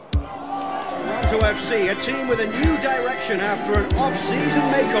Toronto FC, a team with a new direction after an off-season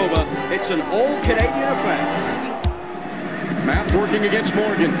makeover. It's an all-Canadian affair. Matt working against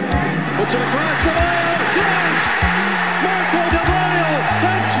Morgan. Puts it across the Vaio. Yes! Marco de Vaio!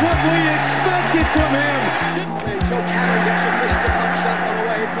 That's what we expected from him. So Cannon gets a fist to punch that one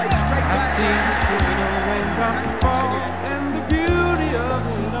away. It played straight back. I see the raindrops fall and the beauty of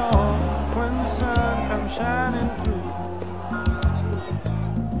it all when the sun comes shining through.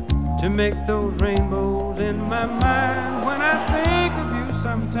 To make those rainbows in my mind when I think of you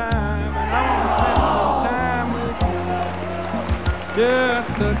sometime, and I want to spend some time with you. Just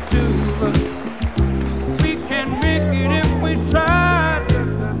the two of us. We can make it if we try.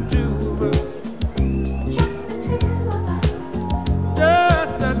 Just the two of us.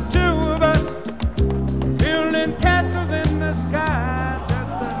 Just the two of us. Building castles in the sky.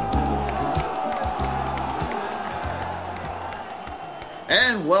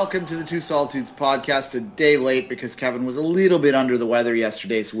 And welcome to the Two Solitudes podcast, a day late because Kevin was a little bit under the weather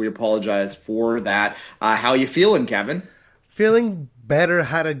yesterday, so we apologize for that. How you feeling, Kevin? Feeling better,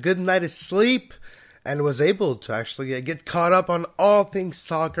 had a good night of sleep, and was able to actually get caught up on all things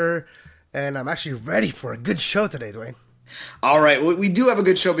soccer, and I'm actually ready for a good show today, Dwayne. All right, we do have a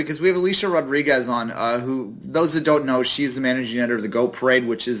good show because we have Alicia Rodriguez on, who, those that don't know, she's the managing editor of the GOAT Parade,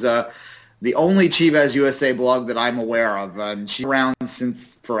 which is the only Chivas USA blog that I'm aware of. She's around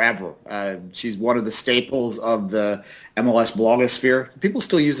since forever. She's one of the staples of the MLS blogosphere. People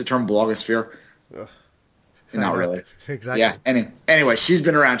still use the term blogosphere. Ugh. Not really. Exactly. Yeah. Anyway, she's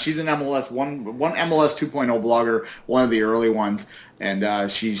been around. She's an MLS one MLS 2.0 blogger, one of the early ones, and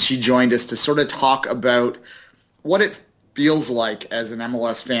she joined us to sort of talk about what it feels like as an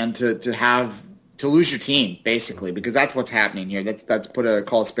MLS fan to lose your team, basically, because that's what's happening here. That's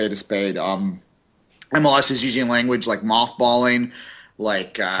call a spade a spade. MLS is using language like mothballing,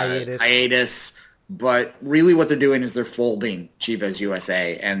 like hiatus, but really what they're doing is they're folding Chivas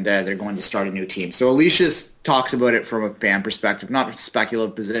USA, and they're going to start a new team. So Alicia talks about it from a fan perspective, not a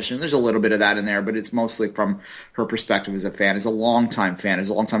speculative position. There's a little bit of that in there, but it's mostly from her perspective as a fan, as a longtime fan, as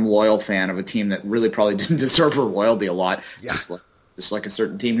a longtime loyal fan of a team that really probably didn't deserve her loyalty a lot. Yeah. Just like a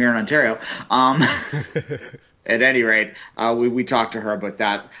certain team here in Ontario. At any rate, we talked to her about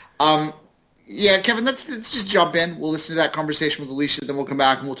that. Yeah, Kevin, let's just jump in. We'll listen to that conversation with Alicia, then we'll come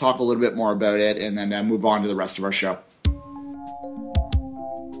back and we'll talk a little bit more about it, and then move on to the rest of our show.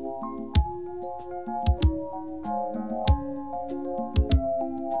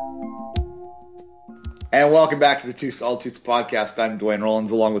 And welcome back to the Two Solitudes podcast. I'm Dwayne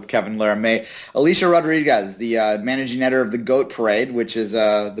Rollins, along with Kevin Laramie. Alicia Rodriguez, the managing editor of the GOAT Parade, which is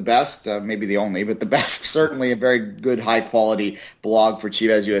the best, maybe the only, but the best, certainly a very good, high-quality blog for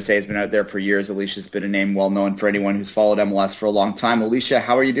Chivas USA. Has been out there for years. Alicia's been a name well-known for anyone who's followed MLS for a long time. Alicia,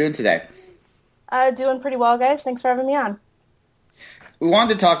 how are you doing today? Doing pretty well, guys. Thanks for having me on. We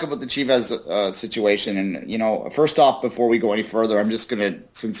wanted to talk about the Chivas situation, and, first off, before we go any further, I'm just going to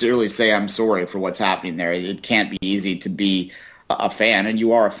sincerely say I'm sorry for what's happening there. It can't be easy to be a fan, and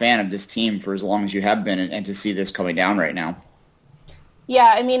you are a fan of this team for as long as you have been, and to see this coming down right now.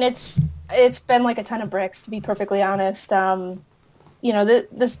 Yeah, I mean, it's been like a ton of bricks, to be perfectly honest.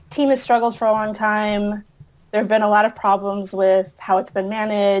 This team has struggled for a long time. There have been a lot of problems with how it's been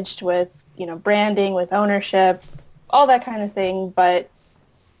managed, with, branding, with ownership, all that kind of thing, but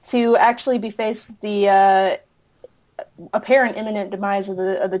to actually be faced with the apparent imminent demise of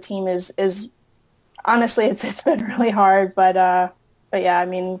the team is honestly it's been really hard. But yeah, I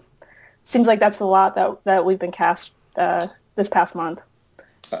mean, seems like that's the lot that we've been cast this past month.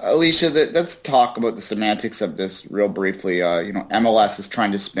 Alicia, let's talk about the semantics of this real briefly. MLS is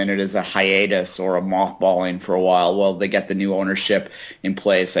trying to spin it as a hiatus or a mothballing for a while. Well, they get the new ownership in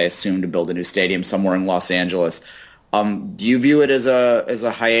place, I assume, to build a new stadium somewhere in Los Angeles. Do you view it as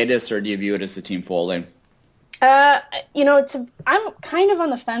a hiatus, or do you view it as the team folding? I'm kind of on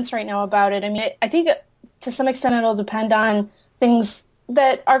the fence right now about it. I mean, I think to some extent it'll depend on things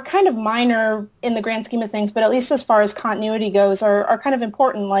that are kind of minor in the grand scheme of things, but at least as far as continuity goes, are kind of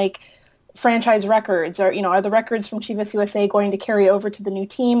important, like franchise records. Are the records from Chivas USA going to carry over to the new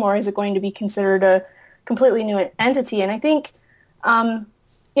team, or is it going to be considered a completely new entity? And I think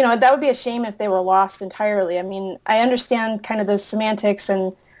that would be a shame if they were lost entirely. I mean, I understand kind of the semantics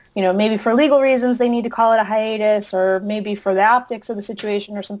and, maybe for legal reasons they need to call it a hiatus, or maybe for the optics of the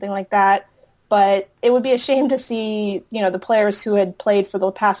situation or something like that. But it would be a shame to see, the players who had played for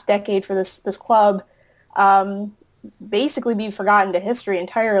the past decade for this club basically be forgotten to history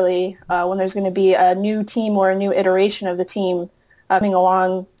entirely when there's going to be a new team or a new iteration of the team coming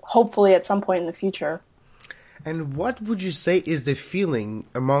along, hopefully at some point in the future. And what would you say is the feeling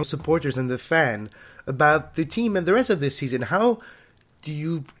among supporters and the fan about the team and the rest of this season? How do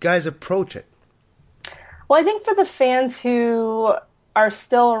you guys approach it? Well, I think for the fans who are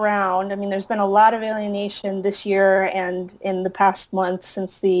still around, I mean, there's been a lot of alienation this year and in the past month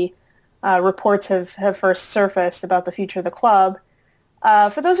since the reports have first surfaced about the future of the club.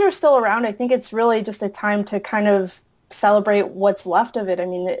 For those who are still around, I think it's really just a time to kind of celebrate what's left of it. I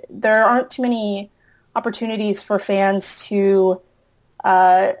mean, there aren't too many opportunities for fans to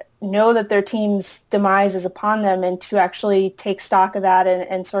know that their team's demise is upon them and to actually take stock of that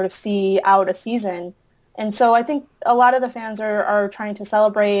and sort of see out a season. And so I think a lot of the fans are trying to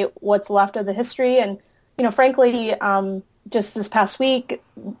celebrate what's left of the history. And, you know, frankly, just this past week,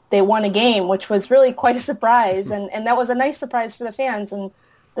 they won a game, which was really quite a surprise. And that was a nice surprise for the fans. And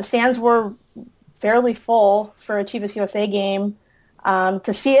the stands were fairly full for a Chivas USA game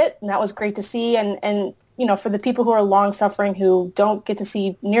to see it. And that was great to see. And you know, for the people who are long suffering, who don't get to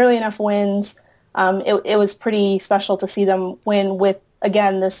see nearly enough wins, it was pretty special to see them win with,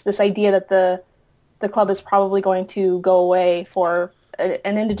 again, this idea that the club is probably going to go away for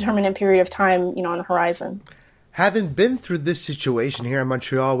an indeterminate period of time, you know, on the horizon. Having been through this situation here in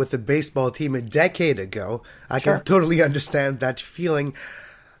Montreal with the baseball team a decade ago, I can totally understand that feeling.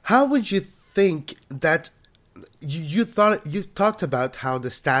 How would you think that you talked about how the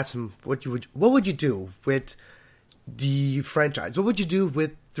stats and what would you do with the franchise? What would you do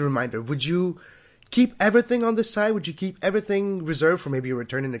with the reminder? Would you keep everything on the side? Would you keep everything reserved for maybe a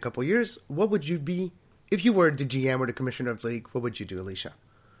return in a couple of years? What would you be if you were the GM or the commissioner of the league? What would you do, Alicia?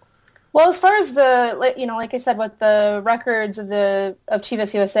 Well, as far as like I said, with the records of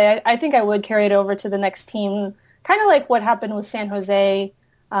Chivas USA, I think I would carry it over to the next team, kind of like what happened with San Jose.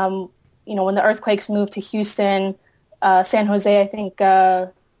 You know, when the Earthquakes moved to Houston, San Jose, I think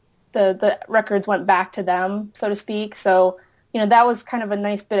the records went back to them, so to speak. So, you know, that was kind of a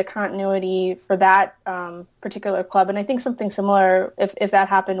nice bit of continuity for that particular club. And I think something similar, if that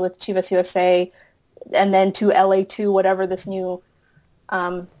happened with Chivas USA, and then to LA2, whatever this new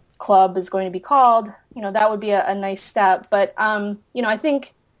club is going to be called, you know, that would be a nice step. But, you know, I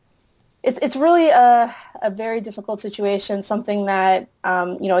think it's really a very difficult situation, something that,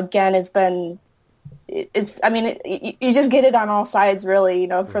 you know, again, you just get it on all sides, really, you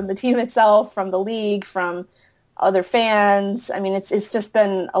know, from the team itself, from the league, from other fans. I mean, it's just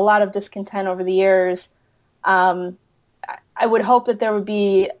been a lot of discontent over the years. I would hope that there would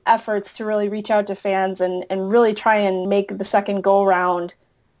be efforts to really reach out to fans and really try and make the second go-round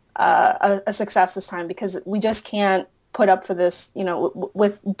a success this time, because we just can't put up for this, you know,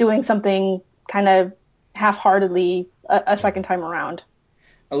 with doing something kind of half-heartedly a second time around.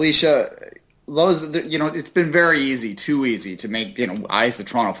 Alicia, you know, it's been very easy, too easy to make, you know, I as a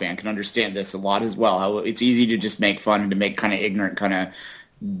Toronto fan can understand this a lot as well, how it's easy to just make fun and to make kind of ignorant kind of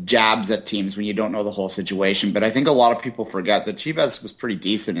jabs at teams when you don't know the whole situation. But I think a lot of people forget that Chivas was pretty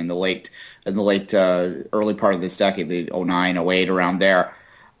decent in the late early part of this decade, the 09, 08, around there.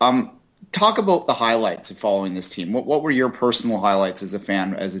 Talk about the highlights of following this team. What were your personal highlights as a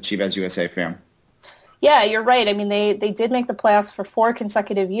fan, as a Chivas USA fan? Yeah, you're right. I mean, they did make the playoffs for 4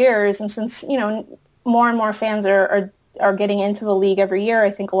 consecutive years, and since, you know, more and more fans are getting into the league every year,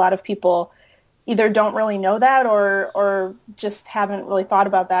 I think a lot of people either don't really know that or just haven't really thought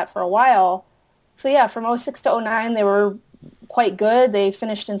about that for a while. So yeah, from 06 to 09, they were quite good. They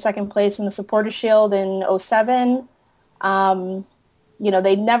finished in second place in the Supporters' Shield in 07. You know,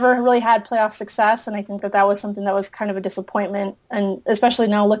 they never really had playoff success, and I think that was something that was kind of a disappointment. And especially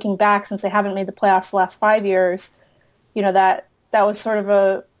now looking back, since they haven't made the playoffs the last 5 years, you know, that was sort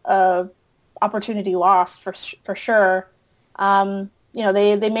of a opportunity lost for sure. You know,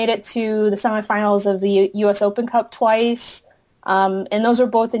 they made it to the semifinals of the U.S. Open Cup twice, and those were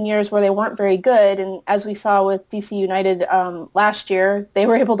both in years where they weren't very good. And as we saw with DC United last year, they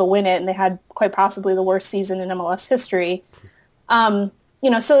were able to win it, and they had quite possibly the worst season in MLS history. You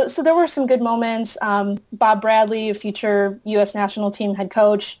know, so there were some good moments. Bob Bradley, a future U.S. national team head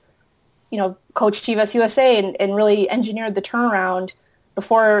coach, you know, coached Chivas USA and really engineered the turnaround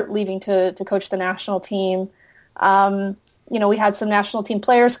before leaving to coach the national team. You know, we had some national team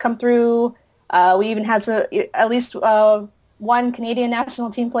players come through. We even had at least one Canadian national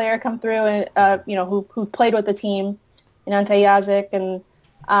team player come through, and you know, who played with the team, in Ante Yazik,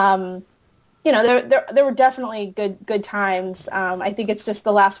 and you know, there were definitely good times. I think it's just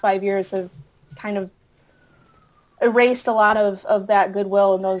the last 5 years have kind of erased a lot of that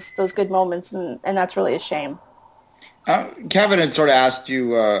goodwill and those good moments, and that's really a shame. Kevin had sort of asked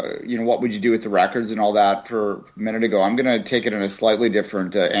you, you know, what would you do with the records and all that for a minute ago. I'm going to take it in a slightly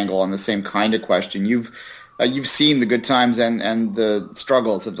different angle on the same kind of question. You've you've seen the good times and the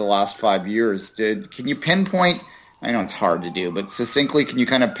struggles of the last 5 years. Can you pinpoint, I know it's hard to do, but succinctly, can you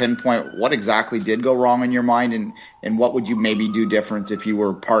kind of pinpoint what exactly did go wrong in your mind, and what would you maybe do different if you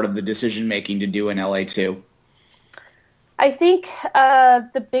were part of the decision-making to do in LA too? I think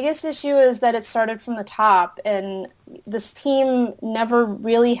the biggest issue is that it started from the top, and this team never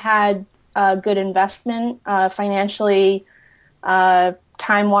really had good investment financially,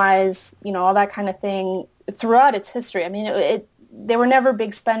 time-wise, all that kind of thing throughout its history. I mean, they were never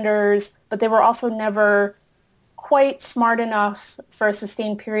big spenders, but they were also never quite smart enough for a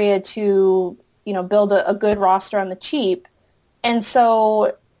sustained period to, build a good roster on the cheap. And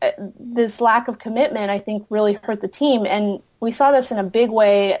so this lack of commitment, I think, really hurt the team. And we saw this in a big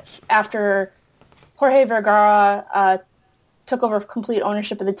way after Jorge Vergara took over complete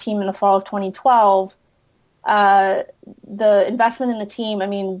ownership of the team in the fall of 2012. The investment in the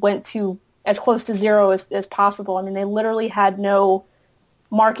team, went to as close to zero as possible. I mean, they literally had no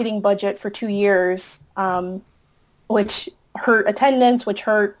marketing budget for 2 years, which hurt attendance, which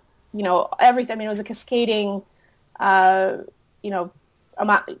hurt, everything. I mean, it was a cascading, amount.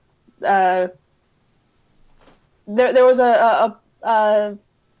 There was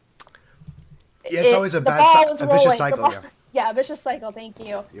it's always a vicious cycle. A vicious cycle. Thank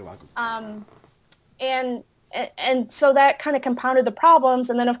you. You're welcome. And so that kind of compounded the problems.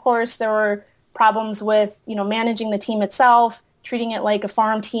 And then, of course, there were problems with, managing the team itself, treating it like a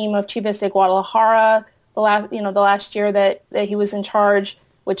farm team of Chivas de Guadalajara the last year that he was in charge,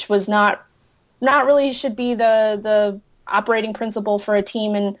 which was not really should be the operating principle for a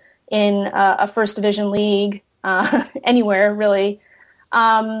team in a first division league anywhere, really.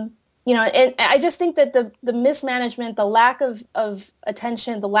 And I just think that the mismanagement, the lack of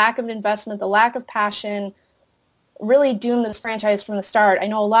attention, the lack of investment, the lack of passion really doomed this franchise from the start. I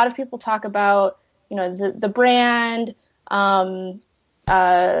know a lot of people talk about, the brand,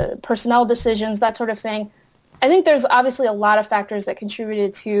 personnel decisions, that sort of thing. I think there's obviously a lot of factors that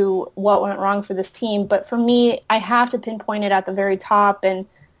contributed to what went wrong for this team. But for me, I have to pinpoint it at the very top. And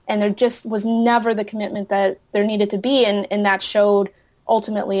there just was never the commitment that there needed to be. And that showed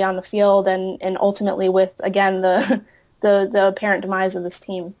ultimately on the field and ultimately with, again, the apparent demise of this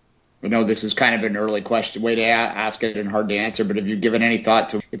team. I know this is kind of an early question, way to ask it and hard to answer, but have you given any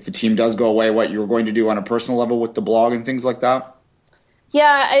thought to, if the team does go away, what you're going to do on a personal level with the blog and things like that?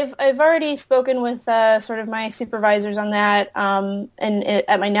 Yeah, I've already spoken with sort of my supervisors on that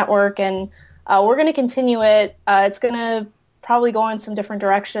at my network, and we're going to continue it. It's going to probably go in some different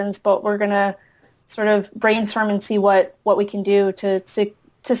directions, but we're going to sort of brainstorm and see what we can do to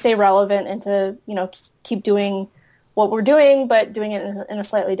stay relevant and to keep doing what we're doing, but doing it in a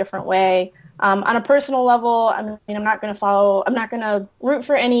slightly different way. On a personal level, I'm not going to root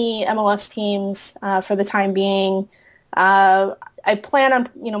for any MLS teams for the time being. I plan on,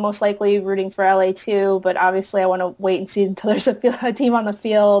 most likely rooting for LA too, but obviously I want to wait and see until there's a team on the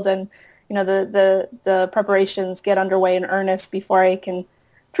field and, the preparations get underway in earnest before I can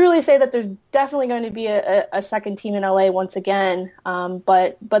truly say that there's definitely going to be a second team in LA once again.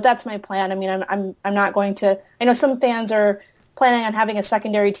 But that's my plan. I mean, I'm not going to, I know some fans are planning on having a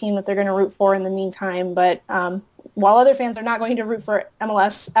secondary team that they're going to root for in the meantime, but while other fans are not going to root for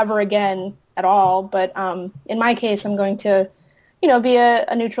MLS ever again at all. But in my case, I'm going to, be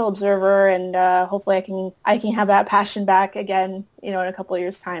a neutral observer, and hopefully I can have that passion back again, in a couple of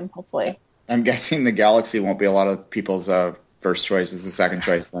years' time, hopefully. I'm guessing the Galaxy won't be a lot of people's first choice is the second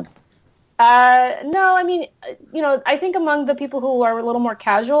choice then. No, I mean, I think among the people who are a little more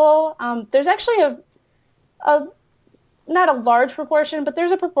casual, there's actually a not a large proportion, but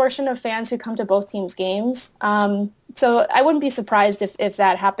there's a proportion of fans who come to both teams' games. So I wouldn't be surprised if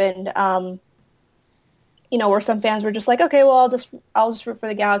that happened. Where some fans were just like, okay, well, I'll just root for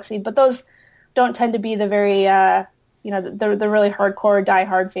the Galaxy. But those don't tend to be the very, the really hardcore,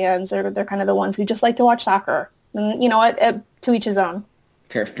 diehard fans. They're kind of the ones who just like to watch soccer. And to each his own.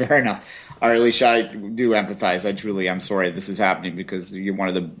 Fair enough. All right, Alicia, I do empathize. I'm sorry this is happening because you're one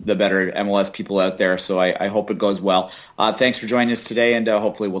of the better MLS people out there. So I hope it goes well. Thanks for joining us today, and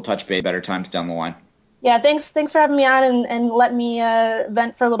hopefully we'll touch base better times down the line. Yeah, thanks for having me on and let me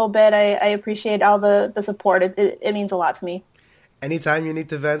vent for a little bit. I appreciate all the support. It means a lot to me. Anytime you need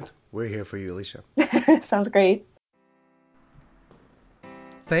to vent, we're here for you, Alicia. Sounds great.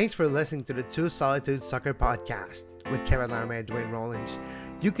 Thanks for listening to the Two Solitudes Soccer Podcast with Kevin Laramee and Dwayne Rollins.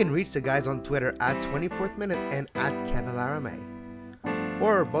 You can reach the guys on Twitter at 24th Minute and at Kevin Laramee,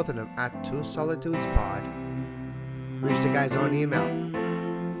 or both of them at Two Solitudes Pod. Reach the guys on email,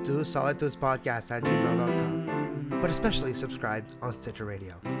 twosolitudespodcast@gmail.com, but especially subscribe on Stitcher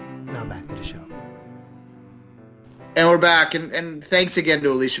Radio. Now back to the show. And we're back, and thanks again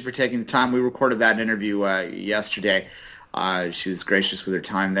to Alicia for taking the time. We recorded that interview yesterday. She was gracious with her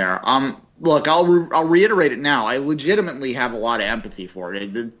time there. Look, I'll reiterate it now. I legitimately have a lot of empathy for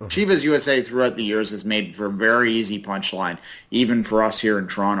it. The Chivas USA throughout the years has made for a very easy punchline, even for us here in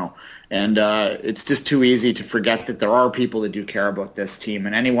Toronto. And it's just too easy to forget that there are people that do care about this team,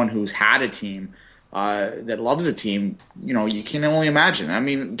 and anyone who's had a team that loves a team, you can only imagine. I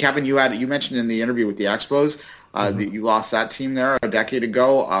mean, Kevin, you mentioned in the interview with the Expos that you lost that team there a decade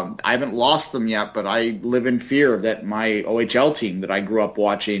ago. I haven't lost them yet, but I live in fear that my OHL team that I grew up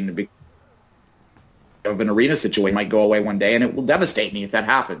watching of an arena situation might go away one day, and it will devastate me if that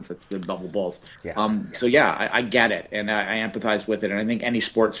happens. It's the Bubble Bulls. Yeah. So yeah, I get it, and I empathize with it. And I think any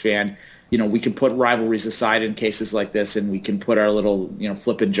sports fan, we can put rivalries aside in cases like this, and we can put our little,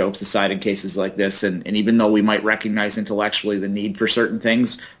 flippant jokes aside in cases like this. And even though we might recognize intellectually the need for certain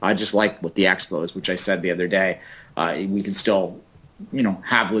things, just like with the Expos, which I said the other day, we can still,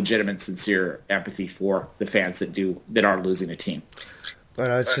 have legitimate, sincere empathy for the fans that are losing a team.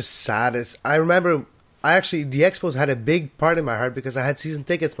 Well, it's just sad. I remember, the Expos had a big part in my heart because I had season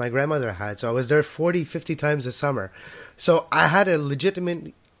tickets my grandmother had. So I was there 40, 50 times a summer. So I had a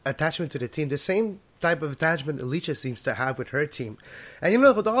legitimate attachment to the team, the same type of attachment Alicia seems to have with her team. And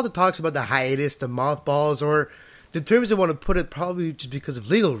with all the talks about the hiatus, the mothballs, or the terms they want to put it, probably just because of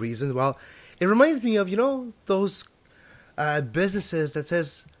legal reasons, well, it reminds me of, those businesses that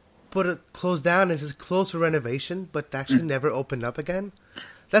says closed down and says closed for renovation, but actually never opened up again.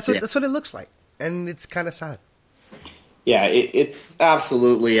 That's what it looks like, and it's kind of sad. Yeah, it's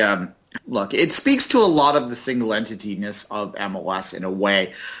absolutely. Look, it speaks to a lot of the single entityness of MLS in a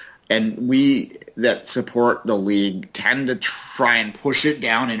way, and we that support the league tend to try and push it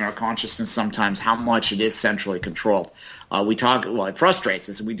down in our consciousness sometimes how much it is centrally controlled. It frustrates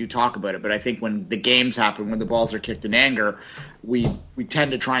us, and we do talk about it, but I think when the games happen, when the balls are kicked in anger, we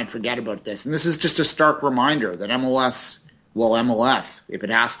tend to try and forget about this. And this is just a stark reminder that MLS, if it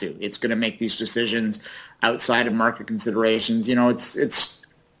has to, it's going to make these decisions outside of market considerations. It's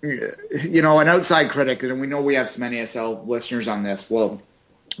an outside critic, and we know we have some NASL listeners on this, we'll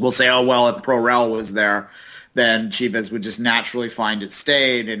say, if Pro-Rel was there, then Chivas would just naturally find it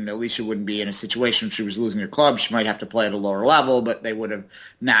stayed, and Alicia wouldn't be in a situation if she was losing her club. She might have to play at a lower level, but they would have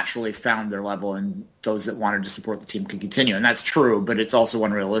naturally found their level, and those that wanted to support the team could continue. And that's true, but it's also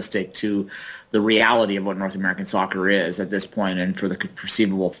unrealistic to the reality of what North American soccer is at this point and for the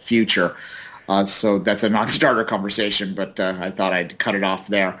foreseeable future. So that's a non-starter conversation, but I thought I'd cut it off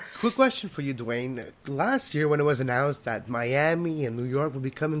there. Quick question for you, Dwayne. Last year when it was announced that Miami and New York would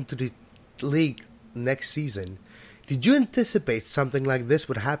be coming to the league next season, did you anticipate something like this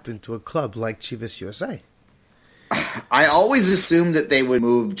would happen to a club like Chivas USA? I always assumed that they would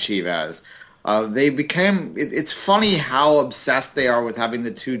move Chivas. It's funny how obsessed they are with having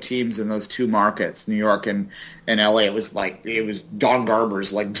the two teams in those two markets, New York and LA. It was Don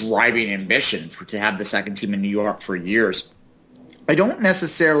Garber's driving ambition to have the second team in New York for years. I don't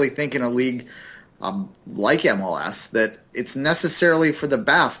necessarily think in a league like MLS that it's necessarily for the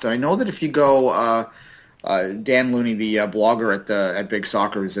best. I know that if you go, Dan Looney, the blogger at Big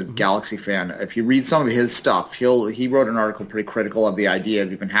Soccer, who's a Galaxy fan, if you read some of his stuff, he wrote an article pretty critical of the idea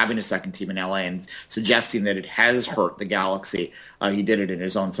of even having a second team in LA and suggesting that it has hurt the Galaxy. He did it in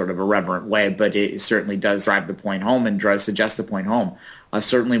his own sort of irreverent way, but it certainly does drive the point home and suggest the point home.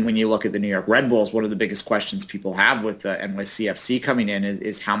 Certainly when you look at the New York Red Bulls, one of the biggest questions people have with NYCFC coming in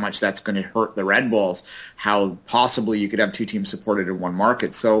is how much that's going to hurt the Red Bulls, how possibly you could have two teams supported in one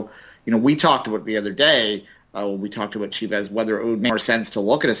market. So, we talked about the other day, we talked about Chivas, whether it would make more sense to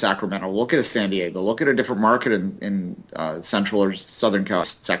look at a Sacramento, look at a San Diego, look at a different market in Central or Southern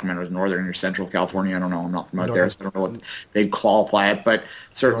California. Sacramento is Northern or Central California. I don't know. I'm not from out there, so I don't know what they'd qualify it, but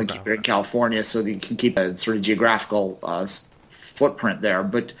certainly keep it in California so that you can keep a sort of geographical footprint there.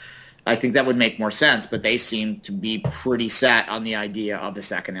 But I think that would make more sense, but they seem to be pretty set on the idea of a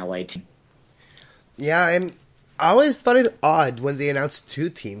second LA team. Yeah, and I always thought it odd when they announced two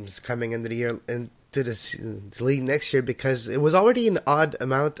teams coming into the year into the league next year, because it was already an odd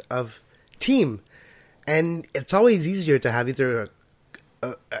amount of team, and it's always easier to have either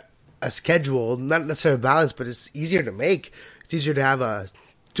a schedule, not necessarily balanced, but it's easier to make. It's easier to have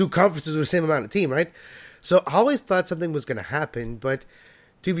two conferences with the same amount of team, right? So I always thought something was going to happen, but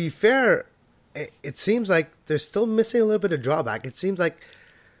to be fair, it seems like they're still missing a little bit of drawback. It seems like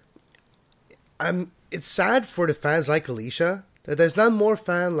it's sad for the fans like Alicia that there's not more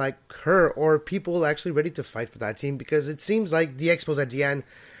fan like her or people actually ready to fight for that team, because it seems like the Expos at the end,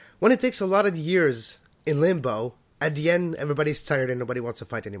 when it takes a lot of years in limbo, at the end everybody's tired and nobody wants to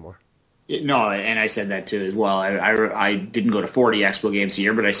fight anymore. No, and I said that too as well. I didn't go to 40 Expo games a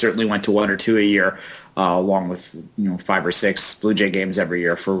year, but I certainly went to 1 or 2 a year, along with 5 or 6 Blue Jay games every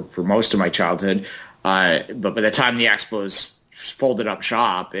year for most of my childhood. But by the time the Expos folded up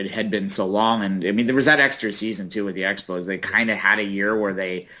shop, it had been so long, and I mean there was that extra season too with the Expos. They kind of had a year where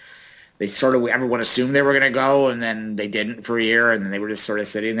they sort of, everyone assumed they were going to go, and then they didn't for a year, and then they were just sort of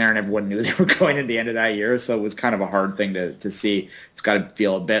sitting there, and everyone knew they were going at the end of that year. So it was kind of a hard thing to see. It's got to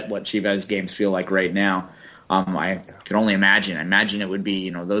feel a bit what Chivas games feel like right now. I can only imagine. I imagine it would be,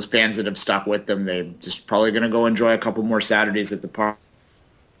 those fans that have stuck with them, they're just probably going to go enjoy a couple more Saturdays at the park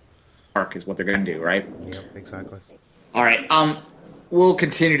is what they're going to do, right? Yep, exactly. All right. We'll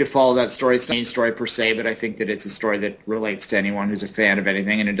continue to follow that story. It's not a main story per se, but I think that it's a story that relates to anyone who's a fan of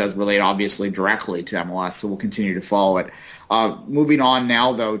anything, and it does relate obviously directly to MLS, so we'll continue to follow it. Moving on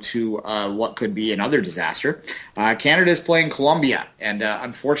now, though, to what could be another disaster. Canada is playing Colombia, and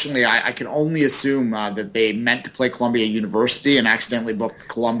unfortunately I can only assume that they meant to play Columbia University and accidentally booked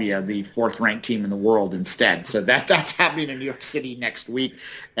Colombia, the 4th-ranked team in the world, instead. So that's happening in New York City next week,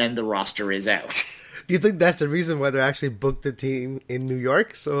 and the roster is out. Do you think that's the reason why they actually booked the team in New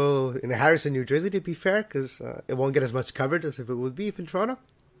York, so in Harrison, New Jersey, to be fair, because it won't get as much coverage as if it would be if in Toronto?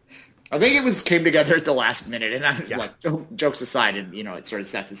 I think it came together at the last minute, and I'm like, jokes aside, and it sort of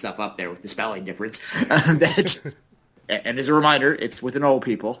sets itself up there with the spelling difference. And as a reminder, it's with an O,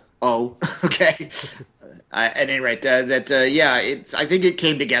 people. O, okay. At any rate, I think it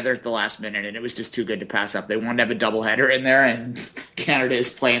came together at the last minute, and it was just too good to pass up. They wanted to have a doubleheader in there, and Canada is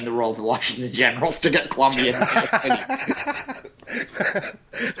playing the role of the Washington Generals to get Colombia.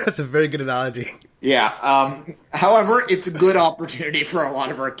 That's a very good analogy. Yeah. However, it's a good opportunity for a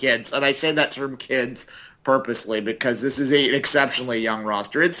lot of our kids, and I say that term kids purposely because this is an exceptionally young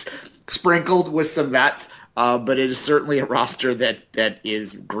roster. It's sprinkled with some vets. But it is certainly a roster that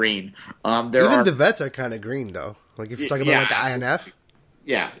is green. The vets are kind of green, though. Like if you're talking about the INF.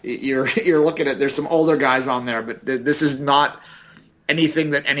 Yeah, you're looking at, there's some older guys on there, but this is not anything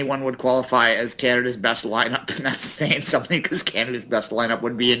that anyone would qualify as Canada's best lineup, and that's saying something because Canada's best lineup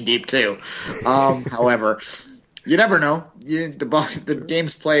would be in deep too. However, you never know. The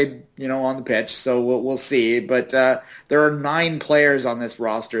game's played, on the pitch, so we'll see. But there are 9 players on this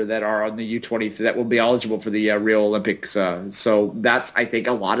roster that are on the U20 that will be eligible for the Rio Olympics. So that's, I think,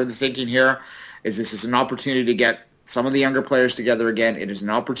 a lot of the thinking here is this is an opportunity to get some of the younger players together again. It is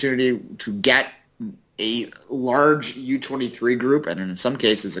an opportunity to get a large U23 group, and in some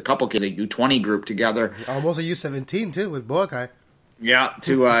cases, a U20 group together. Almost a U17, too, with Boakai. Yeah,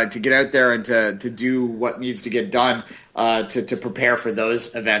 to get out there and to do what needs to get done to prepare for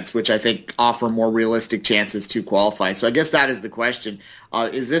those events, which I think offer more realistic chances to qualify. So I guess that is the question.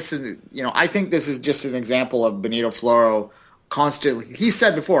 Is this, I think this is just an example of Benito Floro constantly. He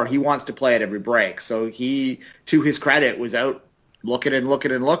said before he wants to play at every break. So he, to his credit, was out looking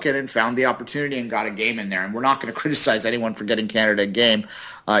and found the opportunity and got a game in there. And we're not going to criticize anyone for getting Canada a game,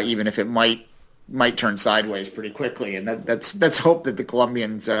 even if it might turn sideways pretty quickly, and let's hope that the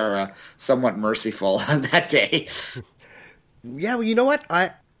Colombians are somewhat merciful that day. Yeah, well, you know what?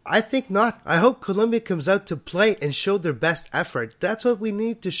 I think not. I hope Colombia comes out to play and show their best effort. That's what we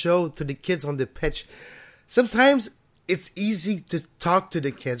need to show to the kids on the pitch. Sometimes it's easy to talk to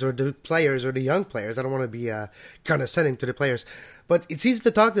the kids or the players or the young players. I don't want to be condescending to the players, but it's easy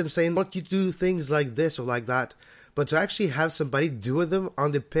to talk to them saying, look, you do things like this or like that. But to actually have somebody doing them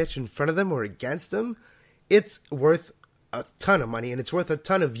on the pitch in front of them or against them, it's worth a ton of money and it's worth a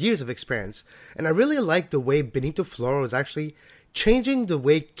ton of years of experience. And I really like the way Benito Floro is actually changing the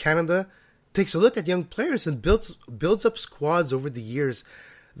way Canada takes a look at young players and builds up squads over the years.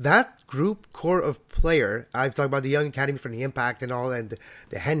 That group core of player, I've talked about the Young Academy from the Impact and all, and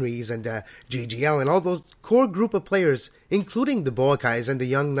the Henrys and the JGL and all those core group of players, including the Boakais and the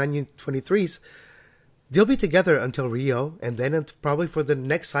young non-23s, they'll be together until Rio, and then probably for the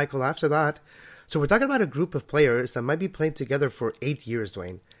next cycle after that. So we're talking about a group of players that might be playing together for 8 years,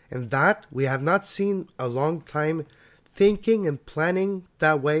 Dwayne. And that we have not seen a long time thinking and planning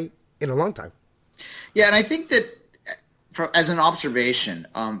that way in a long time. Yeah, and I think that as an observation,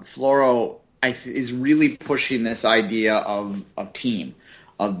 Floro is really pushing this idea of team,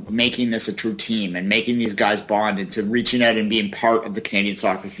 of making this a true team and making these guys bond into reaching out and being part of the Canadian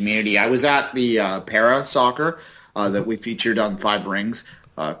soccer community. I was at the para soccer that we featured on Five Rings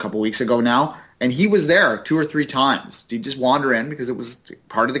a couple weeks ago now, and he was there 2 or 3 times. He'd just wander in because it was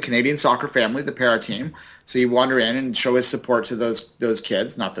part of the Canadian soccer family, the para team. So he'd wander in and show his support to those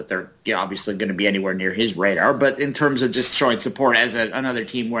kids. Not that they're obviously going to be anywhere near his radar, but in terms of just showing support as another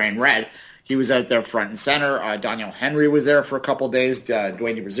team wearing red, he was out there front and center. Daniel Henry was there for a couple of days.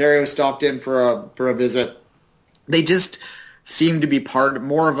 Dwayne Rosario stopped in for a visit. They just seemed to be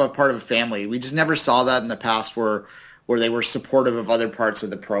more of a part of a family. We just never saw that in the past where they were supportive of other parts of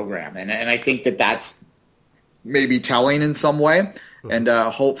the program. And I think that's maybe telling in some way. And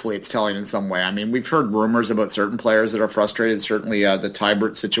hopefully it's telling in some way. I mean, we've heard rumors about certain players that are frustrated. Certainly the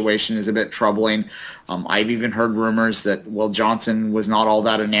Tybert situation is a bit troubling. I've even heard rumors that Will Johnson was not all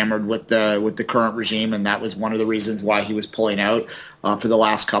that enamored with the current regime, and that was one of the reasons why he was pulling out for the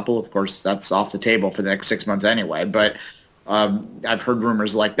last couple. Of course, that's off the table for the next 6 months anyway. But I've heard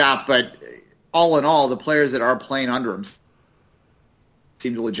rumors like that. But all in all, the players that are playing under him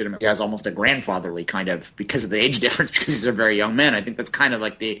seems legitimate. He has almost a grandfatherly kind of, because of the age difference, because he's a very young man. I think that's kind of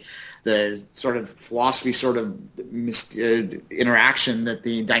like the sort of philosophy, sort of interaction, that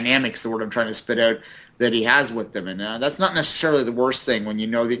the dynamics, the word I'm trying to spit out, that he has with them. And that's not necessarily the worst thing when you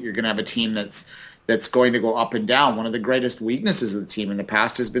know that you're going to have a team that's going to go up and down. One of the greatest weaknesses of the team in the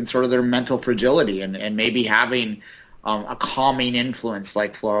past has been sort of their mental fragility, and maybe having a calming influence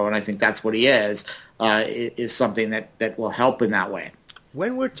like Floro, and I think that's what he is something that will help in that way.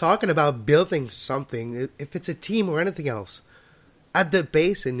 When we're talking about building something, if it's a team or anything else, at the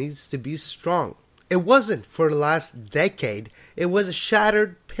base it needs to be strong. It wasn't for the last decade. It was a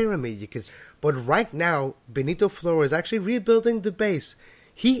shattered pyramid, you could say. But right now, Benito Floro is actually rebuilding the base.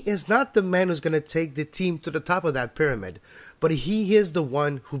 He is not the man who's going to take the team to the top of that pyramid, but he is the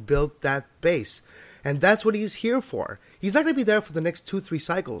one who built that base. And that's what he's here for. He's not going to be there for the next 2-3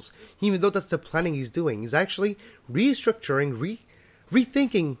 cycles, even though that's the planning he's doing. He's actually restructuring,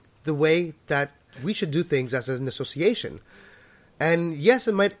 rethinking the way that we should do things as an association. And yes,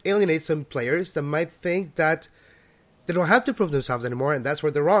 it might alienate some players that might think that they don't have to prove themselves anymore, and that's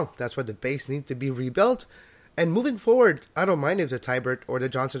where they're wrong. That's why the base needs to be rebuilt. And moving forward, I don't mind if the Tybert or the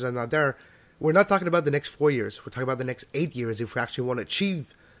Johnsons are not there. We're not talking about the next 4 years. We're talking about the next 8 years if we actually want to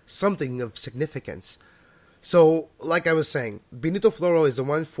achieve something of significance. So, like I was saying, Benito Floro is the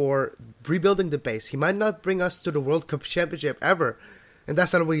one for rebuilding the base. He might not bring us to the World Cup Championship ever, and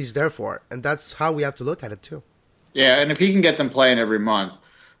that's not what he's there for. And that's how we have to look at it, too. Yeah, and if he can get them playing every month,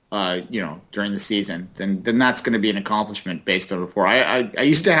 during the season, then that's going to be an accomplishment based on before. I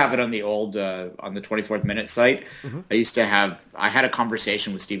used to have it on the old, on the 24th Minute site. Mm-hmm. I had a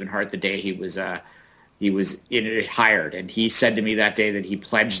conversation with Stephen Hart the day he was hired, and he said to me that day that he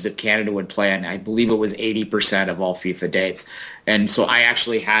pledged that Canada would play, and I believe it was 80% of all FIFA dates. And so I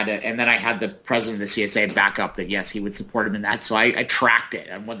actually had it, and then I had the president of the CSA back up that yes, he would support him in that. So I tracked it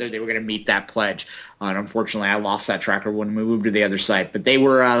and whether they were going to meet that pledge. And unfortunately, I lost that tracker when we moved to the other site. But they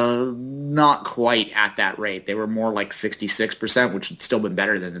were not quite at that rate. They were more like 66%, which had still been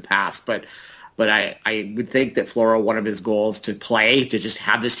better than the past. But I would think that Floro, one of his goals to just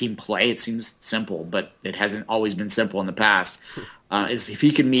have this team play, it seems simple, but it hasn't always been simple in the past, is if he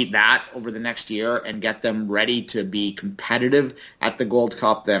can meet that over the next year and get them ready to be competitive at the Gold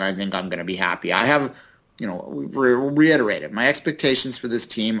Cup, then I think I'm going to be happy. I have, we've reiterated, my expectations for this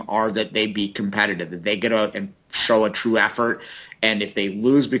team are that they be competitive, that they get out and show a true effort, and if they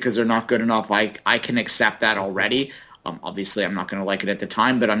lose because they're not good enough, I can accept that already. Obviously, I'm not going to like it at the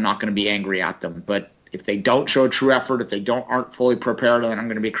time, but I'm not going to be angry at them. But if they don't show true effort, if they aren't fully prepared, then I'm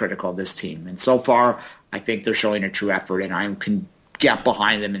going to be critical of this team. And so far, I think they're showing a true effort, and I can get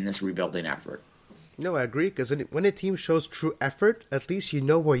behind them in this rebuilding effort. No, I agree, because when a team shows true effort, at least you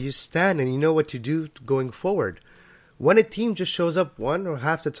know where you stand and you know what to do going forward. When a team just shows up one or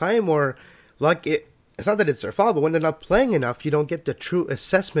half the time, or like it's not that it's their fault, but when they're not playing enough, you don't get the true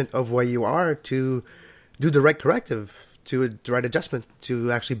assessment of where you are to do the right corrective, to the right adjustment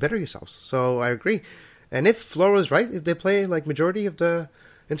to actually better yourselves. So I agree. And if Floro is right, if they play like majority of the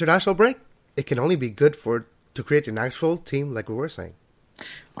international break, it can only be good to create an actual team like we were saying.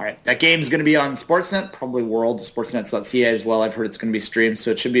 All right. That game is going to be on Sportsnet, probably World, sportsnet.ca as well. I've heard it's going to be streamed, so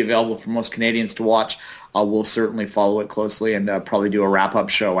it should be available for most Canadians to watch. We'll certainly follow it closely and probably do a wrap-up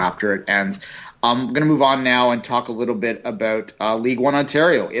show after it ends. I'm going to move on now and talk a little bit about League One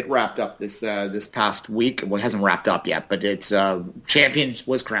Ontario. It wrapped up this past week. Well, it hasn't wrapped up yet, but its champion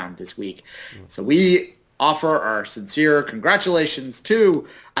was crowned this week. So we offer our sincere congratulations to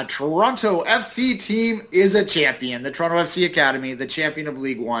a Toronto FC team is a champion. The Toronto FC Academy, the champion of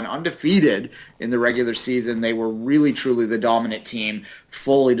League One, undefeated in the regular season. They were really, truly the dominant team,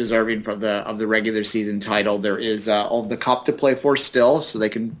 fully deserving of the regular season title. There is the cup to play for still, so they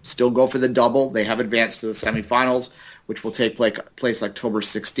can still go for the double. They have advanced to the semifinals, which will take place October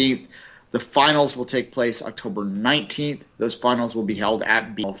 16th. The finals will take place October 19th. Those finals will be held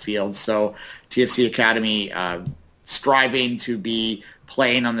at BMO Field. So TFC Academy striving to be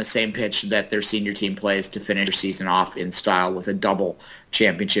playing on the same pitch that their senior team plays to finish their season off in style with a double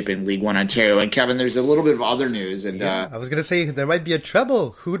championship in League One Ontario. And Kevin, there's a little bit of other news. And I was going to say there might be a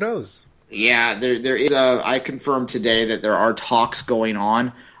treble. Who knows? Yeah, there is. I confirmed today that there are talks going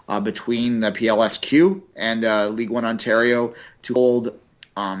on between the PLSQ and League One Ontario to hold.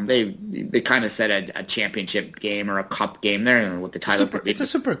 They kind of said a championship game or a cup game there, and what the title. It's a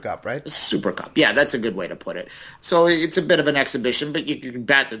Super Cup, right? Super Cup. Yeah, that's a good way to put it. So it's a bit of an exhibition, but you can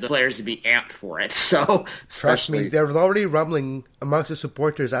bet that the players would be amped for it. So trust me, there's already rumbling amongst the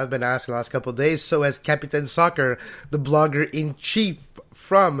supporters. I've been asked the last couple of days. So as Capitaine Soccer, the blogger in chief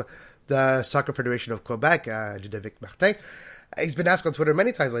from the Soccer Federation of Quebec, Ludovic Martin, he's been asked on Twitter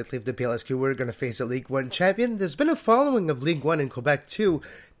many times lately if the PLSQ were going to face a League One champion. There's been a following of League One in Quebec too.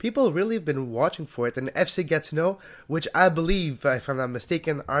 People really have been watching for it. And FC Gatineau, which I believe, if I'm not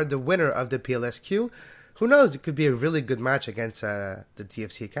mistaken, are the winner of the PLSQ. Who knows? It could be a really good match against the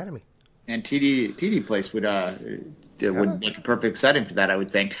TFC Academy. And TD Place would make a perfect setting for that, I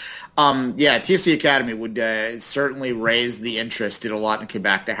would think. TFC Academy would certainly raise the interest in a lot in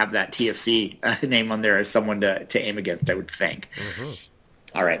Quebec to have that TFC name on there as someone to aim against, I would think. Mm-hmm.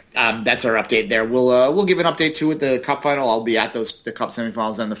 All right, that's our update there. We'll give an update too at the Cup final. I'll be at the Cup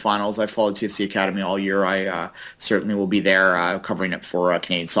semifinals and the finals. I followed TFC Academy all year. I certainly will be there covering it for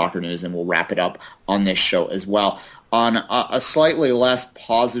Canadian Soccer News, and we'll wrap it up on this show as well. On a slightly less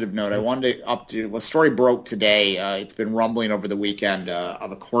positive note, I wanted to update. A story broke today. It's been rumbling over the weekend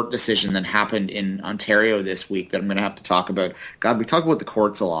of a court decision that happened in Ontario this week that I'm going to have to talk about. God, we talk about the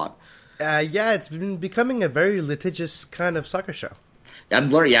courts a lot. It's been becoming a very litigious kind of soccer show.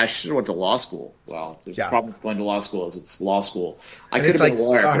 I should have went to law school. Well, there's a problem with going to law school is it's law school. I could have been a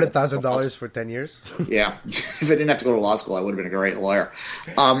lawyer. $100,000 for 10 years? Yeah. If I didn't have to go to law school, I would have been a great lawyer.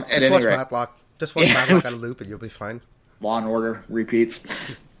 Just watch Matlock. Just watch Matlock on a loop and you'll be fine. Law and Order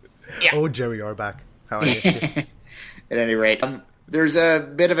repeats. Yeah. Oh, Jerry Orbach. How I miss you. At any rate, there's a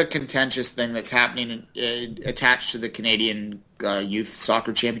bit of a contentious thing that's happening attached to the Canadian Youth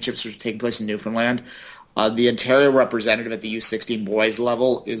Soccer Championships, which are taking place in Newfoundland. The Ontario representative at the U16 boys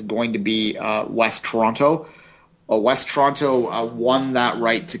level is going to be West Toronto. West Toronto won that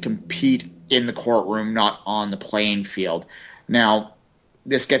right to compete in the courtroom, not on the playing field. Now,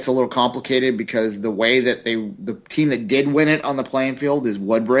 this gets a little complicated because the way that the team that did win it on the playing field is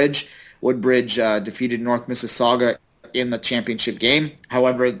Woodbridge. Woodbridge defeated North Mississauga in the championship game.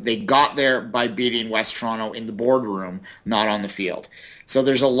 However, they got there by beating West Toronto in the boardroom, not on the field. So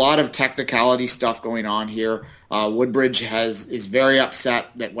there's a lot of technicality stuff going on here. Woodbridge is very upset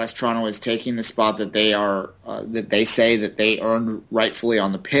that West Toronto is taking the spot that they say that they earned rightfully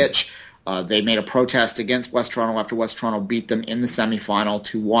on the pitch. They made a protest against West Toronto after West Toronto beat them in the semifinal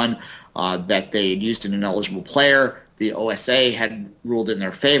 2-1, that they had used an ineligible player. The OSA had ruled in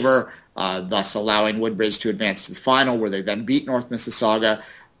their favor, thus allowing Woodbridge to advance to the final, where they then beat North Mississauga.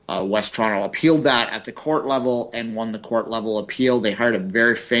 West Toronto appealed that at the court level and won the court level appeal. They hired a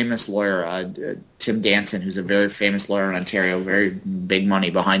very famous lawyer, Tim Danson, who's a very famous lawyer in Ontario, very big money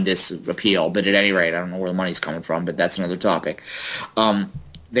behind this appeal. But at any rate, I don't know where the money's coming from, but that's another topic.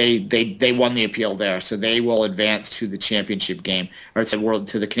 They won the appeal there, so they will advance to the championship game, or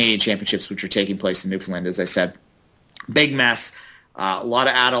to the Canadian Championships, which are taking place in Newfoundland, as I said. Big mess. A lot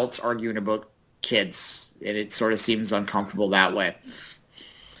of adults arguing about kids, and it sort of seems uncomfortable that way.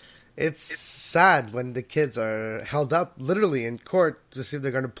 It's sad when the kids are held up literally in court to see if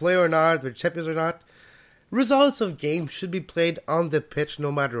they're going to play or not, they're champions or not. Results of games should be played on the pitch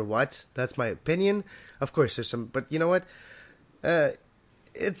no matter what. That's my opinion. Of course, there's some, but you know what?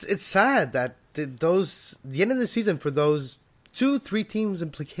 It's sad that the end of the season for those 2-3 teams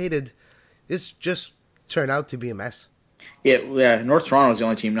implicated is just turned out to be a mess. Yeah, North Toronto is the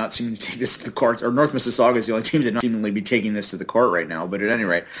only team not seeming to take this to the court, or North Mississauga is the only team that not seemingly be taking this to the court right now. But at any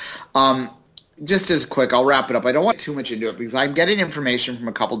rate, just as quick, I'll wrap it up. I don't want too much into it because I'm getting information from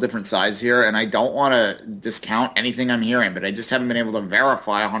a couple different sides here, and I don't want to discount anything I'm hearing, but I just haven't been able to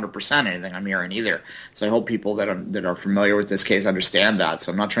verify 100% anything I'm hearing either. So I hope people that are familiar with this case understand that.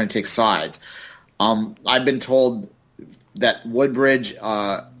 So I'm not trying to take sides. I've been told that Woodbridge,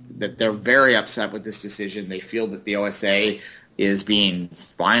 that they're very upset with this decision. They feel that the OSA is being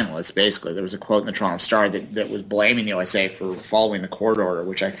spineless, basically. There was a quote in the Toronto Star that was blaming the OSA for following the court order,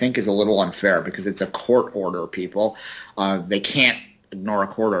 which I think is a little unfair because it's a court order, people. They can't ignore a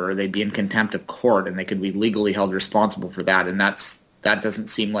court order. They'd be in contempt of court, and they could be legally held responsible for that, and that doesn't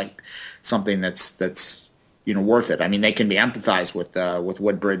seem like something that's worth it. I mean, they can be empathized with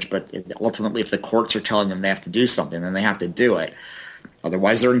Woodbridge, but ultimately if the courts are telling them they have to do something, then they have to do it.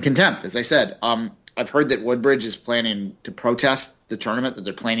 Otherwise, they're in contempt, as I said. I've heard that Woodbridge is planning to protest the tournament, that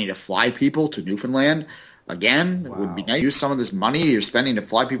they're planning to fly people to Newfoundland. Again, It would be nice to use some of this money you're spending to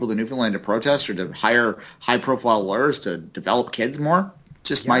fly people to Newfoundland to protest or to hire high-profile lawyers to develop kids more.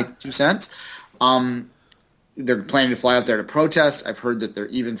 Just my 2 cents. They're planning to fly out there to protest. I've heard that they're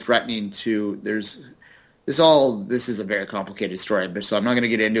even threatening to. This is a very complicated story, but so I'm not going to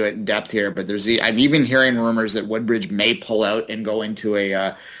get into it in depth here. But I'm even hearing rumors that Woodbridge may pull out and go into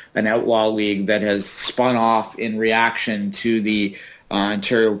an outlaw league that has spun off in reaction to the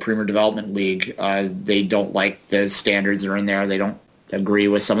Ontario Premier Development League. They don't like the standards that are in there. They don't agree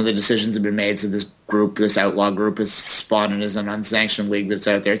with some of the decisions that have been made. So this outlaw group, is spun and is an unsanctioned league that's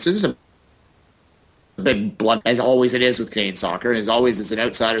out there. So this is a big blood, as always it is with Canadian soccer, and as always as an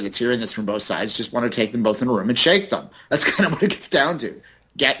outsider that's hearing this from both sides, just want to take them both in a room and shake them. That's kind of what it gets down to.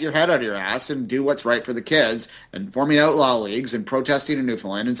 Get your head out of your ass and do what's right for the kids, and forming outlaw leagues and protesting in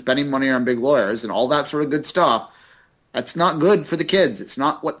Newfoundland and spending money on big lawyers and all that sort of good stuff. That's not good for the kids. It's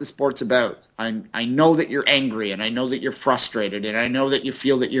not what the sport's about. I know that you're angry, and I know that you're frustrated, and I know that you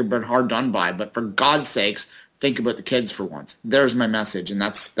feel that you've been hard done by, but for God's sakes, think about the kids for once. There's my message, and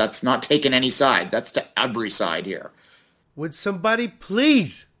that's not taking any side. That's to every side here. Would somebody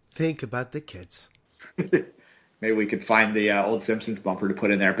please think about the kids? Maybe we could find the old Simpsons bumper to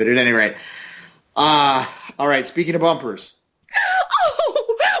put in there. But at any rate, all right, speaking of bumpers. Oh,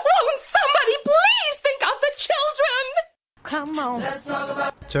 won't somebody please think of the children? Come on. Let's talk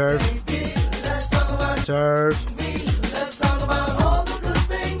about Turf. Let's talk about Turf. Let's talk about all the good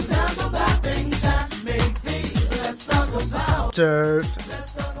things and the bad things that make me. Let's talk about Turf.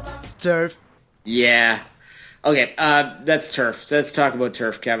 Turf. Yeah. Okay, that's turf. Let's talk about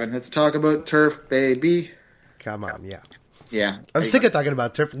turf, Kevin. Let's talk about turf, baby. Come on, yeah. Yeah. I'm sick of talking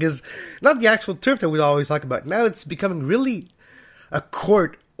about turf because not the actual turf that we always talk about. Now it's becoming really a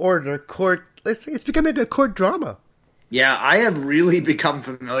court order, it's becoming a court drama. Yeah, I have really become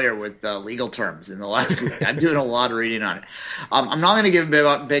familiar with legal terms in the last week. I'm doing a lot of reading on it. I'm not going to give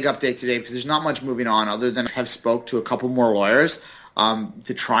a big update today because there's not much moving on other than I have spoke to a couple more lawyers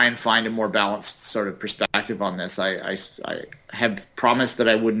to try and find a more balanced sort of perspective on this. I have promised that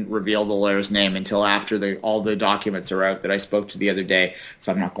I wouldn't reveal the lawyer's name until after all the documents are out that I spoke to the other day,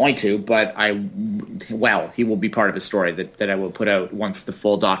 so I'm not going to, but he will be part of a story that I will put out once the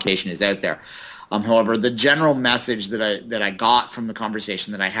full documentation is out there. However, the general message that I got from the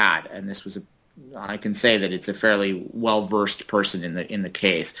conversation that I had, and this was I can say that it's a fairly well-versed person in the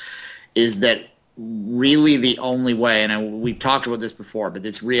case, is that really the only way, and we've talked about this before, but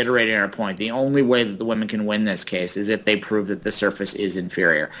it's reiterating our point, the only way that the women can win this case is if they prove that the surface is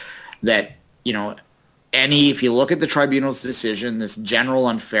inferior. That, if you look at the tribunal's decision, this general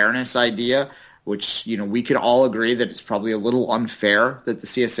unfairness idea, which, we could all agree that it's probably a little unfair that the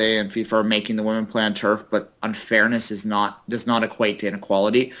CSA and FIFA are making the women play on turf, but unfairness does not equate to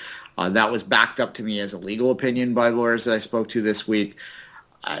inequality. That was backed up to me as a legal opinion by lawyers that I spoke to this week.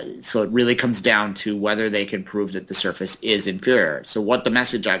 So it really comes down to whether they can prove that the surface is inferior. So what the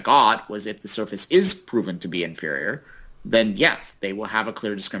message I got was if the surface is proven to be inferior, then yes, they will have a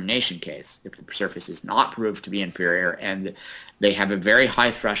clear discrimination case. If the surface is not proved to be inferior, and they have a very high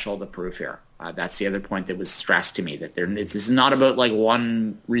threshold of proof here. That's the other point that was stressed to me, that this is not about like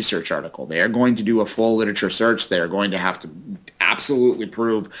one research article. They are going to do a full literature search. They are going to have to absolutely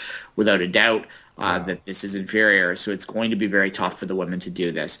prove without a doubt that this is inferior. So it's going to be very tough for the women to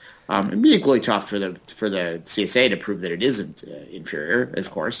do this. It'd be equally tough for the CSA to prove that it isn't inferior,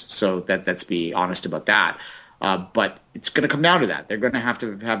 of course. So let's be honest about that. But it's going to come down to that. They're going to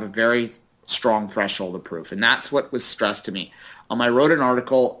have a very strong threshold of proof. And that's what was stressed to me. I wrote an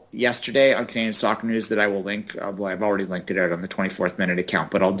article yesterday on Canadian Soccer News that I will link. I've already linked it out on the 24th Minute account,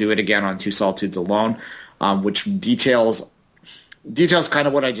 but I'll do it again on Two Solitudes Alone, which details kind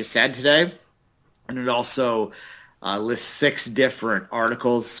of what I just said today. And it also lists 6 different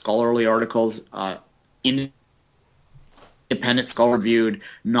articles, scholarly articles, independent scholar-reviewed,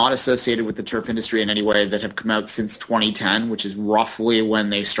 not associated with the turf industry in any way, that have come out since 2010, which is roughly when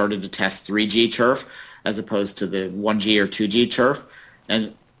they started to test 3G turf as opposed to the 1G or 2G turf.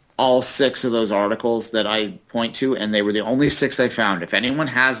 And all 6 of those articles that I point to, and they were the only 6 I found. If anyone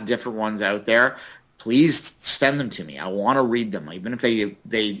has different ones out there, please send them to me. I want to read them, even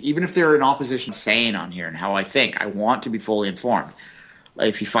if they're in opposition to saying on here and how I think. I want to be fully informed.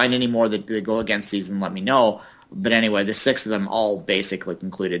 If you find any more that go against these, then let me know. But anyway, the 6 of them all basically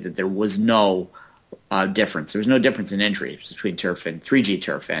concluded that there was no difference. There was no difference in injuries between turf and 3G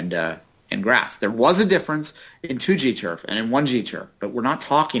turf and grass. There was a difference in 2G turf and in 1G turf, but we're not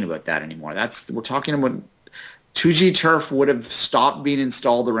talking about that anymore. We're talking about 2G turf would have stopped being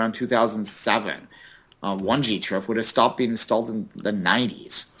installed around 2007. 1G turf would have stopped being installed in the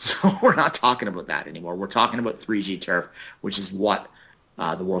 90s. So we're not talking about that anymore. We're talking about 3G turf, which is what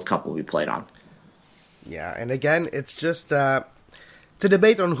the World Cup will be played on. Yeah, and again, it's just it's a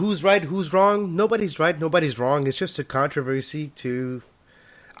debate on who's right, who's wrong. Nobody's right, nobody's wrong. It's just a controversy to...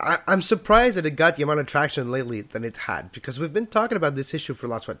 I'm surprised that it got the amount of traction lately than it had, because we've been talking about this issue for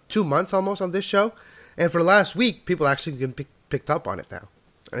the last, 2 months almost on this show, and for the last week, people actually picked up on it now.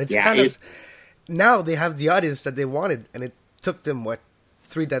 And it's now they have the audience that they wanted, and it took them,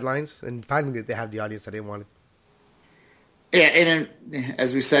 3 deadlines, and finally they have the audience that they wanted. Yeah, and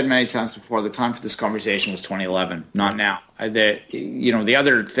as we said many times before, the time for this conversation was 2011, not now. The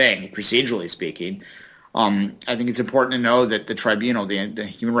other thing, procedurally speaking, I think it's important to know that the tribunal, the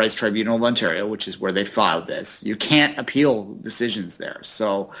Human Rights Tribunal of Ontario, which is where they filed this, you can't appeal decisions there.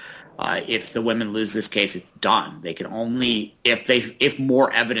 So if the women lose this case, it's done. They can only, if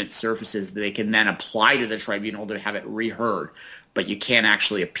more evidence surfaces, they can then apply to the tribunal to have it reheard, but you can't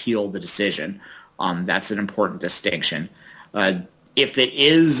actually appeal the decision. That's an important distinction. If it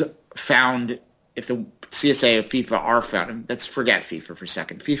is found, if the CSA of FIFA are found, let's forget FIFA for a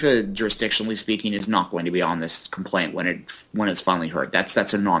second. FIFA, jurisdictionally speaking, is not going to be on this complaint when it's finally heard. That's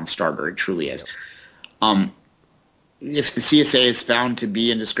a non-starter. It truly is. If the CSA is found to be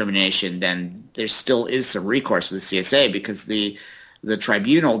in discrimination, then there still is some recourse for the CSA, because the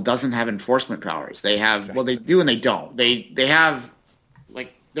tribunal doesn't have enforcement powers. They have, well, they do and they don't. They have,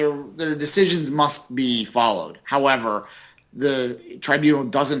 like, their decisions must be followed. However, the tribunal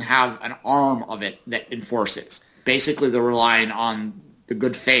doesn't have an arm of it that enforces. Basically, they're relying on the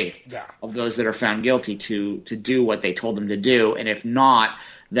good faith of those that are found guilty to do what they told them to do. And if not,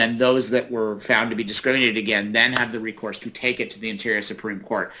 then those that were found to be discriminated against then have the recourse to take it to the Ontario Supreme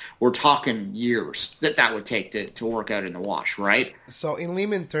Court. We're talking years that would take to work out in the wash, right? So in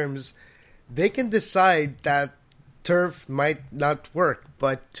layman terms, they can decide that turf might not work,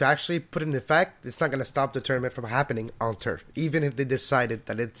 but to actually put it in effect, it's not going to stop the tournament from happening on turf, even if they decided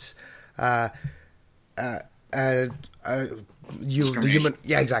that it's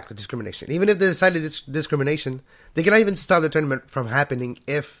discrimination. Even if they decided it's discrimination, they cannot even stop the tournament from happening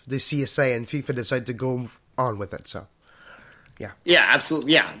if the CSA and FIFA decide to go on with it. So, yeah,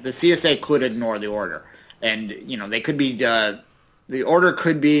 absolutely, yeah. The CSA could ignore the order, and they could be. The order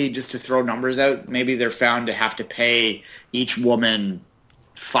could be, just to throw numbers out, maybe they're found to have to pay each woman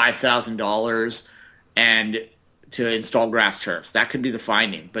 $5,000 and to install grass turfs. That could be the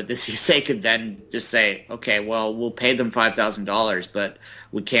finding. But the CSA could then just say, okay, well, we'll pay them $5,000, but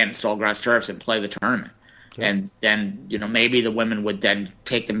we can't install grass turfs and play the tournament. Yeah. And then, maybe the women would then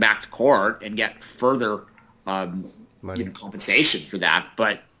take them back to court and get further compensation for that.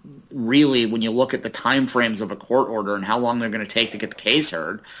 But really, when you look at the time frames of a court order and how long they're going to take to get the case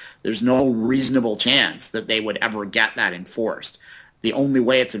heard, there's no reasonable chance that they would ever get that enforced. The only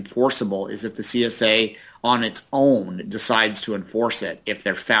way it's enforceable is if the CSA on its own decides to enforce it, if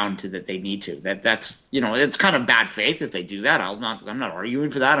they're found to that they need to. That's it's kind of bad faith if they do that. I'm not arguing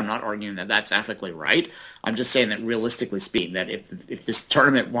for that. I'm not arguing that that's ethically right. I'm just saying that realistically speaking, that if this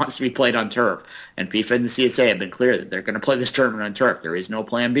tournament wants to be played on turf, and FIFA and the CSA have been clear that they're going to play this tournament on turf, there is no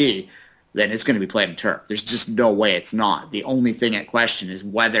plan B, then it's going to be played on turf. There's just no way it's not. The only thing at question is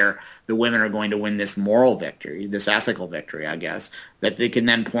whether the women are going to win this moral victory, this ethical victory, I guess, that they can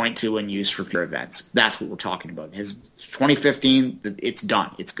then point to and use for future events. That's what we're talking about. 2015, it's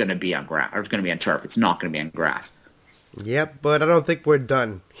done. It's going to be on grass, or it's going to be on turf. It's not going to be on grass. Yep, but I don't think we're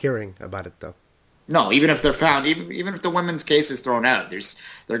done hearing about it, though. No, even if they're found, even if the women's case is thrown out,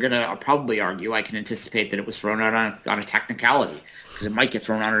 they're going to probably argue. I can anticipate that it was thrown out on a technicality, because it might get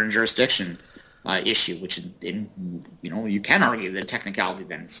thrown out on a jurisdiction issue, which you can argue that technicality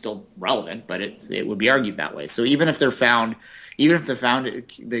then is still relevant, but it would be argued that way. So even if the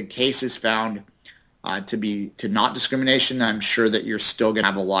case is found to not discrimination, I'm sure that you're still going to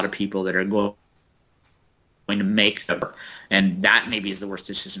have a lot of people that are going to make them. And that maybe is the worst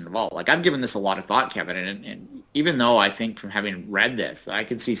decision of all. Like, I've given this a lot of thought, Kevin, and even though I think from having read this, I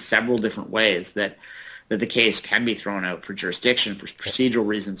can see several different ways that the case can be thrown out for jurisdiction, for procedural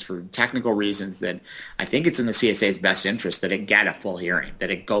reasons, for technical reasons, that I think it's in the CSA's best interest that it get a full hearing, that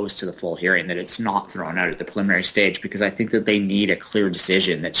it goes to the full hearing, that it's not thrown out at the preliminary stage, because I think that they need a clear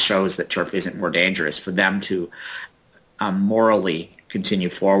decision that shows that turf isn't more dangerous for them to morally continue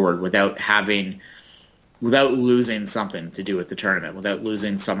forward without losing something to do with the tournament, without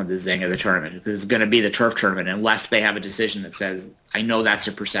losing some of the zing of the tournament. Because it's going to be the turf tournament unless they have a decision that says, I know that's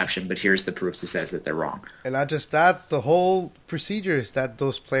a perception, but here's the proof that says that they're wrong. And not just that, the whole procedures that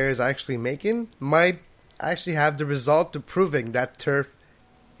those players are actually making might actually have the result of proving that turf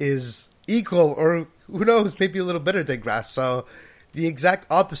is equal or, who knows, maybe a little better than grass. So the exact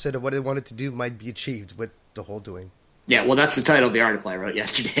opposite of what they wanted to do might be achieved with the whole doing. Yeah, well, that's the title of the article I wrote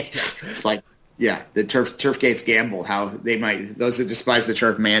yesterday. It's like, yeah, the Turfgate's gamble, how they might, those that despise the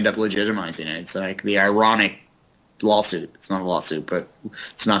turf may end up legitimizing it. It's like the ironic lawsuit. It's not a lawsuit, but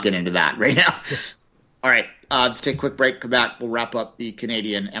let's not get into that right now. All right, let's take a quick break. Come back. We'll wrap up the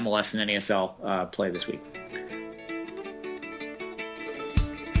Canadian MLS and NASL play this week.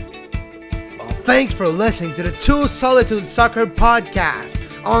 Thanks for listening to the Two Solitudes Soccer Podcast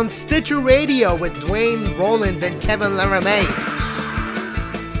on Stitcher Radio with Dwayne Rollins and Kevin Laramie.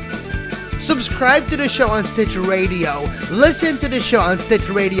 Subscribe to the show on Stitcher Radio. Listen to the show on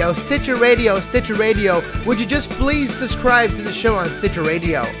Stitcher Radio. Stitcher Radio, Stitcher Radio. Would you just please subscribe to the show on Stitcher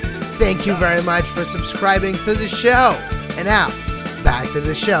Radio? Thank you very much for subscribing to the show. And now, back to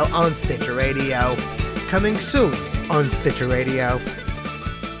the show on Stitcher Radio. Coming soon on Stitcher Radio.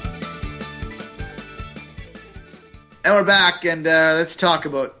 And we're back, and let's talk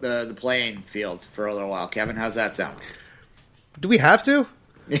about the playing field for a little while. Kevin, how's that sound? Do we have to?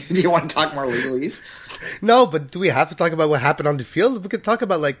 Do you want to talk more legalese? No, but do we have to talk about what happened on the field? We could talk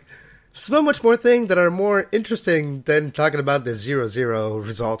about, like, so much more things that are more interesting than talking about the 0-0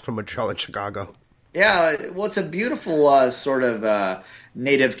 result from Montreal and Chicago. Yeah, well, it's a beautiful sort of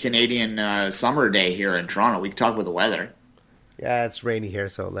native Canadian summer day here in Toronto. We can talk about the weather. Yeah, it's rainy here,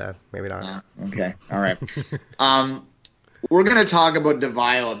 so maybe not. Okay, all right. We're going to talk about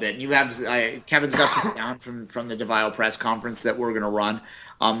Vaio a bit. You have Kevin's got something down from the Vaio press conference that we're going to run.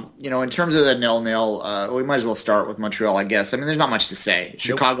 In terms of the 0-0, we might as well start with Montreal, I guess. I mean, there's not much to say.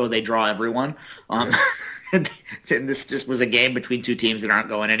 Chicago, they draw everyone. And this just was a game between two teams that aren't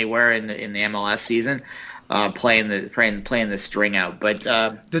going anywhere in the MLS season, playing the string out. But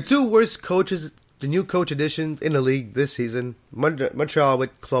the two worst coaches, the new coach additions in the league this season, Montreal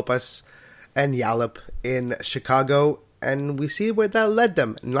with Klopas and Yallop in Chicago. And we see where that led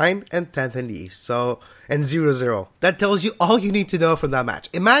them, 9th and 10th in the East, and 0-0. That tells you all you need to know from that match.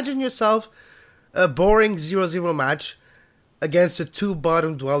 Imagine yourself a boring 0-0 match against the two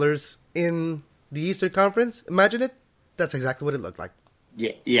bottom dwellers in the Eastern Conference. Imagine it. That's exactly what it looked like.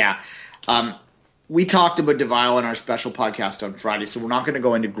 Yeah. We talked about Vaio in our special podcast on Friday, so we're not going to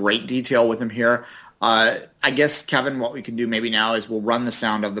go into great detail with him here. I guess, Kevin, what we can do maybe now is we'll run the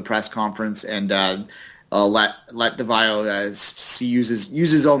sound of the press conference and let Vaio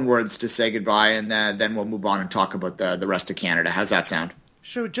use his own words to say goodbye, and then we'll move on and talk about the rest of Canada. How's that sound?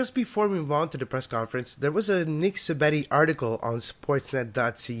 Sure. Just before we move on to the press conference, there was a Nick Sabetti article on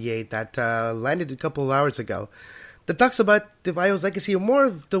Sportsnet.ca that landed a couple of hours ago that talks about Vaio's legacy, or more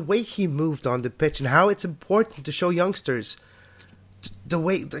of the way he moved on the pitch and how it's important to show youngsters the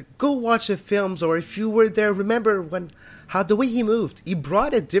way. Go watch the films, or if you were there, remember how the way he moved. He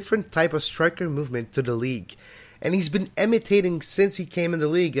brought a different type of striker movement to the league, and he's been imitating since he came in the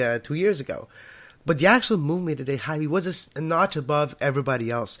league 2 years ago. But the actual movement that they had, he was a notch above everybody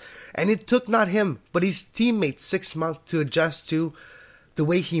else, and it took not him but his teammates 6 months to adjust to the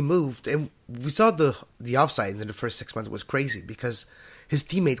way he moved. And we saw the offsides in the first 6 months was crazy because his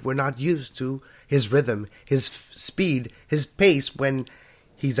teammates were not used to his rhythm, his speed, his pace when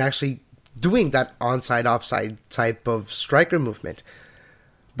he's actually doing that onside-offside type of striker movement.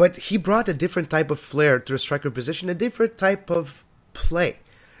 But he brought a different type of flair to the striker position, a different type of play.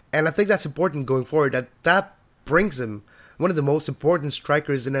 And I think that's important going forward, that brings him one of the most important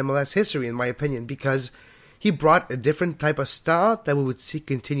strikers in MLS history, in my opinion, because he brought a different type of style that we would see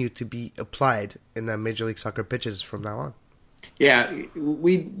continue to be applied in Major League Soccer pitches from now on. Yeah,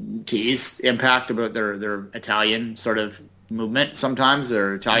 we tease Impact about their Italian sort of movement sometimes,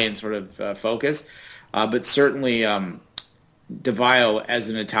 their Italian sort of focus. But certainly Vaio, as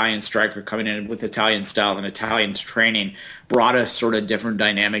an Italian striker coming in with Italian style and Italian training, brought a sort of different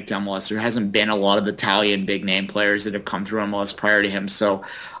dynamic to MLS. There hasn't been a lot of Italian big-name players that have come through MLS prior to him, so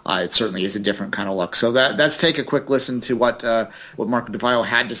it certainly is a different kind of look. So let's take a quick listen to what Marco Vaio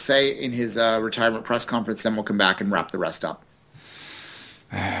had to say in his retirement press conference, then we'll come back and wrap the rest up.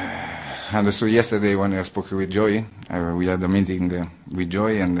 I understood yesterday when I spoke with Joy. We had a meeting with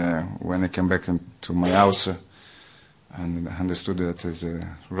Joy, and when I came back to my house, and understood that it's a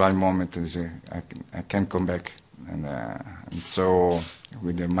right moment, I can come back, and so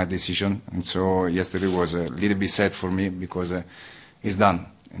with my decision. And so yesterday was a little bit sad for me because it's done.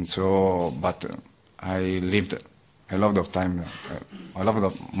 And so, but I lived a lot of time, a lot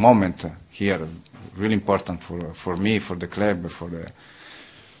of moment here, really important for me, for the club, for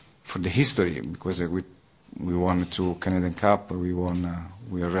the history, because we won 2 Canadian Cup, we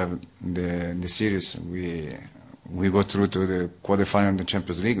arrived the series, we we go through to the quarterfinal in the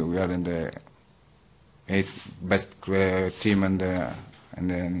Champions League. We are in the 8th best team in the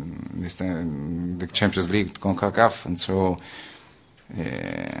Champions League, CONCACAF, and so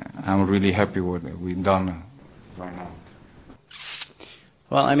I'm really happy with what we've done right now.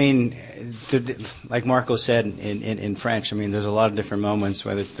 Well, I mean, like Marco said in French, I mean, there's a lot of different moments,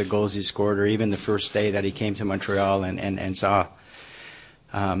 whether it's the goals he scored or even the first day that he came to Montreal and saw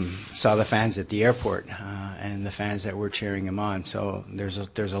the fans at the airport and the fans that were cheering him on. So there's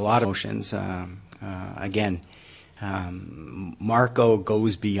a lot of emotions. Again, Marco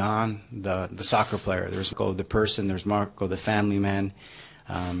goes beyond the soccer player. There's Marco the person, there's Marco the family man,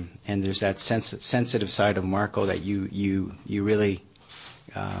 and there's that sensitive side of Marco that you really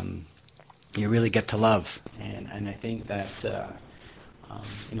get to love. And I think that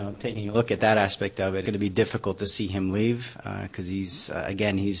taking a look at that aspect of it, it's going to be difficult to see him leave because he's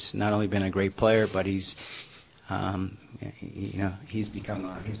not only been a great player, but he's become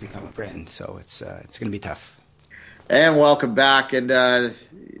a friend. So it's going to be tough. And welcome back. And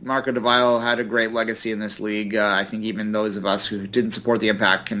Marco Vaio had a great legacy in this league. I think even those of us who didn't support the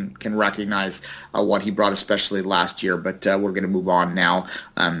Impact can recognize what he brought, especially last year. But we're going to move on now,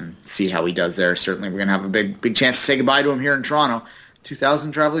 see how he does there. Certainly we're going to have a big chance to say goodbye to him here in Toronto.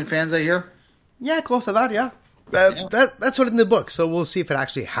 2,000 traveling fans, I hear? Yeah, close to that, yeah. That's what's in the book, so we'll see if it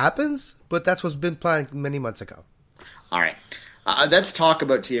actually happens, but that's what's been planned many months ago. All right. Let's talk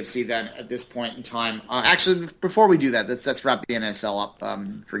about TFC then at this point in time. Actually, before we do that, let's wrap the NSL up.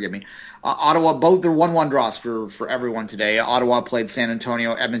 Forgive me. Ottawa, both are 1-1 draws for everyone today. Ottawa played San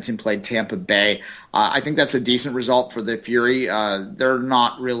Antonio. Edmonton played Tampa Bay. I think that's a decent result for the Fury. They're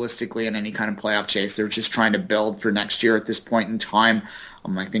not realistically in any kind of playoff chase. They're just trying to build for next year at this point in time.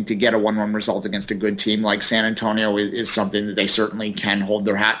 I think to get a 1-1 result against a good team like San Antonio is something that they certainly can hold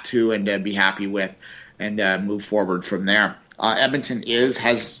their hat to and be happy with and move forward from there. Edmonton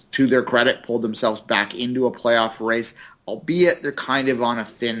has, to their credit, pulled themselves back into a playoff race, albeit they're kind of on a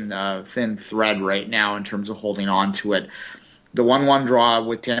thin thread right now in terms of holding on to it. The 1-1 draw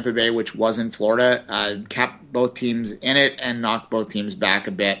with Tampa Bay, which was in Florida, kept both teams in it and knocked both teams back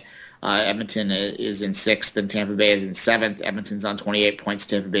a bit. Edmonton is in 6th and Tampa Bay is in 7th. Edmonton's on 28 points.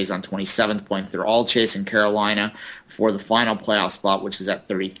 Tampa Bay's on 27th points. They're all chasing Carolina for the final playoff spot, which is at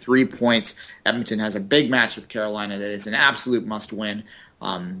 33 points. Edmonton has a big match with Carolina that is an absolute must-win.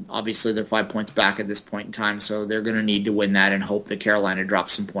 Obviously, they're 5 points back at this point in time, so they're going to need to win that and hope that Carolina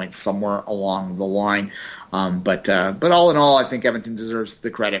drops some points somewhere along the line. But all in all, I think Edmonton deserves the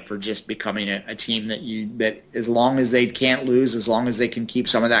credit for just becoming a team that as long as they can't lose, as long as they can keep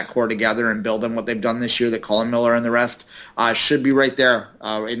some of that core together and build on what they've done this year, that Colin Miller and the rest should be right there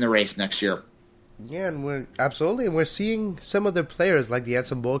in the race next year. Yeah, and we're seeing some of the players like the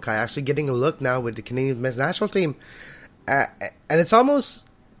Edson Bolkai actually getting a look now with the Canadian men's national team. And it's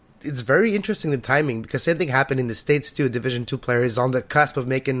very interesting, the timing, because same thing happened in the States too. Division II player is on the cusp of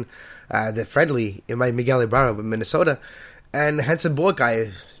making the friendly in Miguel Ibarra with Minnesota. And Henson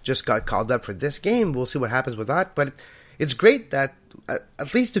Bolkai just got called up for this game. We'll see what happens with that. But it's great that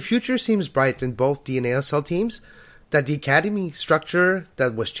at least the future seems bright in both the ASL teams, that the academy structure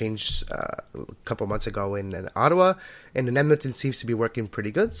that was changed a couple months ago in Ottawa and in Edmonton seems to be working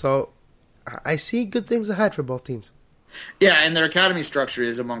pretty good. So I see good things ahead for both teams. Yeah, and their academy structure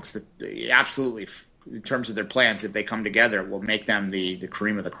is amongst the absolutely, in terms of their plans, if they come together, will make them the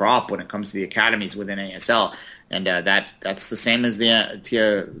cream of the crop when it comes to the academies within ASL. And that's the same as the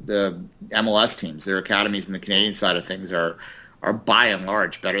MLS teams. Their academies in the Canadian side of things are by and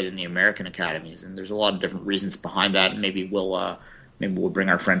large better than the American academies. And there's a lot of different reasons behind that. And maybe we'll bring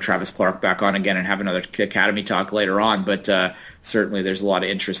our friend Travis Clark back on again and have another academy talk later on. But certainly there's a lot of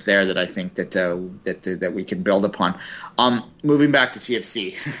interest there that I think that we can build upon. Moving back to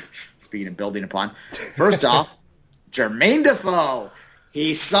TFC, speaking of building upon, first off, Jermaine Defoe,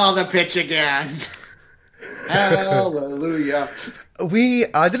 he saw the pitch again. Hallelujah.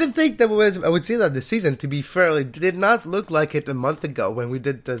 I didn't think that I would see that this season. To be fair, it did not look like it a month ago when we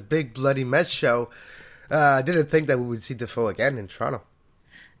did this big bloody Mets show. I didn't think that we would see Defoe again in Toronto.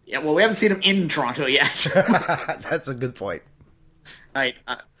 Yeah, well, we haven't seen him in Toronto yet. That's a good point. I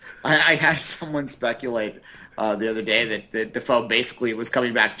had someone speculate the other day that Defoe basically was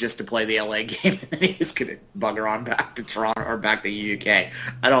coming back just to play the LA game, and then he was going to bugger on back to Toronto or back to UK.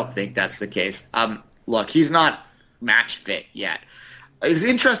 I don't think that's the case. Look, he's not match fit yet. It was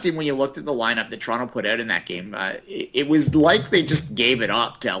interesting when you looked at the lineup that Toronto put out in that game. It was like they just gave it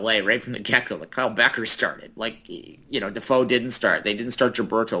up to LA right from the get-go. Like Kyle Becker started. Like, Defoe didn't start. They didn't start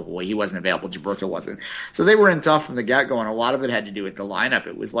Gilberto. Well, he wasn't available. Gilberto wasn't. So they were in tough from the get-go, and a lot of it had to do with the lineup.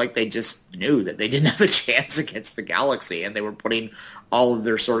 It was like they just knew that they didn't have a chance against the Galaxy, and they were putting all of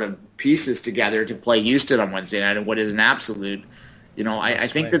their sort of pieces together to play Houston on Wednesday night, and what is an absolute, I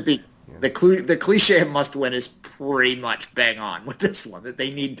think that the cliche of must win is pretty much bang on with this one, that they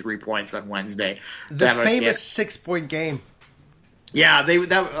need 3 points on Wednesday. The famous 6-point game. Yeah,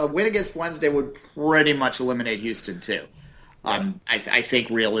 a win against Wednesday would pretty much eliminate Houston too. Yeah. I think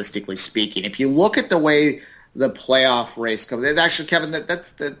realistically speaking, if you look at the way the playoff race comes, actually, Kevin,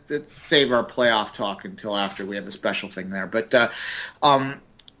 let's save our playoff talk until after we have the special thing there. But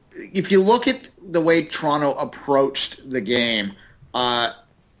if you look at the way Toronto approached the game,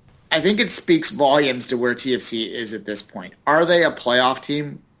 I think it speaks volumes to where TFC is at this point. Are they a playoff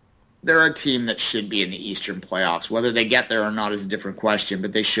team? They're a team that should be in the Eastern playoffs. Whether they get there or not is a different question,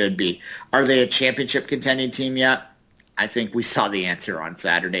 but they should be. Are they a championship contending team yet? I think we saw the answer on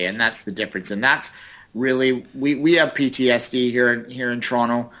Saturday, and that's the difference. And that's really, we have PTSD here in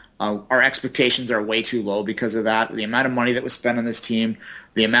Toronto. Our expectations are way too low because of that. The amount of money that was spent on this team,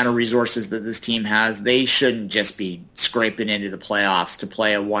 the amount of resources that this team has, they shouldn't just be scraping into the playoffs to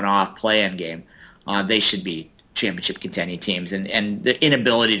play a one-off play-in game. They should be championship contending teams. And the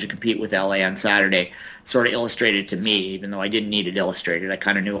inability to compete with LA on Saturday sort of illustrated to me, even though I didn't need it illustrated. I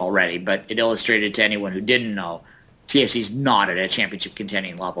kind of knew already, but it illustrated to anyone who didn't know TFC's not at a championship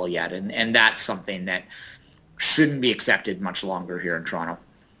contending level yet. And that's something that shouldn't be accepted much longer here in Toronto.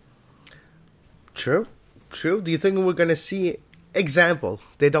 True. Do you think we're going to see, example,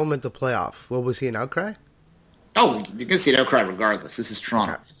 they don't make the playoff? Will we see an outcry? Oh, you're going to see an outcry regardless. This is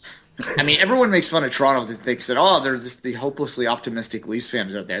Toronto. Okay. I mean, everyone makes fun of Toronto and thinks that, they're just the hopelessly optimistic Leafs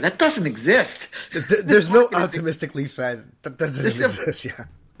fans out there. That doesn't exist. There's no optimistic Leafs fans. That doesn't exist, yeah.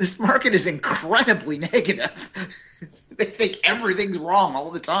 This market is incredibly negative. They think everything's wrong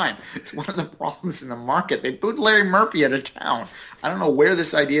all the time. It's one of the problems in the market. They booed Larry Murphy out of town. I don't know where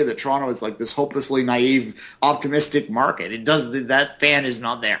this idea that Toronto is like this hopelessly naive, optimistic market. That fan is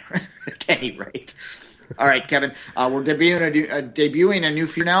not there at any rate. All right, Kevin, we're debuting a new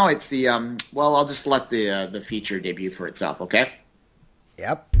feature now. It's the I'll just let the feature debut for itself. Okay.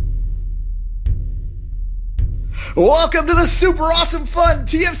 Yep. Welcome to the super awesome fun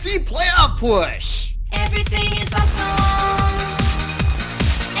TFC playoff push. Everything is awesome.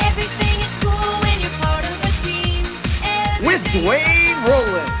 Everything is cool when you're part of a team. With Dwayne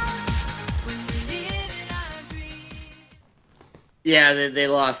Rollins. Yeah, they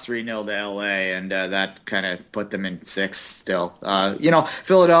lost 3-0 to LA, and that kind of put them in 6th still.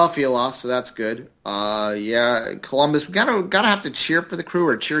 Philadelphia lost, so that's good. Columbus, we gotta have to cheer for the Crew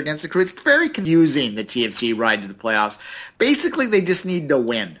or cheer against the Crew. It's very confusing, the TFC ride to the playoffs. Basically, they just need to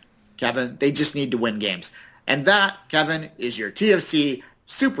win, Kevin. They just need to win games. And that, Kevin, is your TFC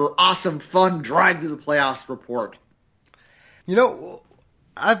super awesome fun drive to the playoffs report.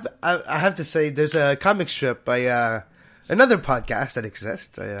 I have to say, there's a comic strip by another podcast that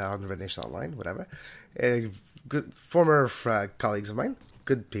exists on Red Nation Online, whatever. Former colleagues of mine,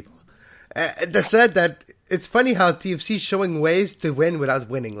 good people, that said that it's funny how TFC is showing ways to win without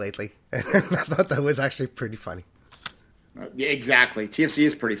winning lately. And I thought that was actually pretty funny. Yeah, exactly. TFC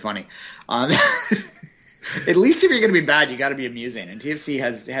is pretty funny. At least if you're going to be bad, you got to be amusing. And TFC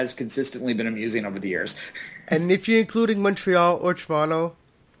has consistently been amusing over the years. And if you're including Montreal or Toronto,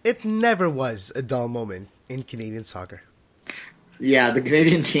 it never was a dull moment in Canadian soccer. Yeah, the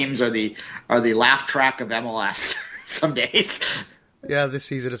Canadian teams are the laugh track of MLS some days. Yeah, this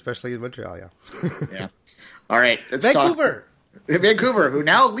season, especially in Montreal, yeah. Yeah. All right, let's Vancouver. Vancouver, who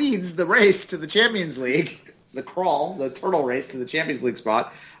now leads the race to the Champions League, the turtle race to the Champions League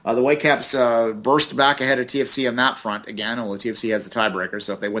spot. The Whitecaps burst back ahead of TFC on that front again, although TFC has the tiebreaker,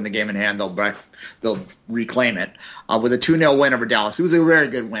 so if they win the game in hand, they'll reclaim it. With a 2-0 win over Dallas. It was a very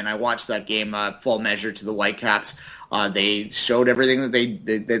good win. I watched that game full measure to the Whitecaps. They showed everything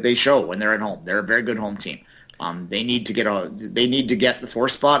that they show when they're at home. They're a very good home team. They need to get the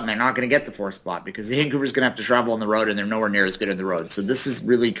 4th spot, and they're not going to get the 4th spot because Vancouver's going to have to travel on the road, and they're nowhere near as good on the road. So this is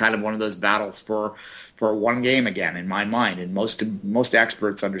really kind of one of those battles for one game again, in my mind, and most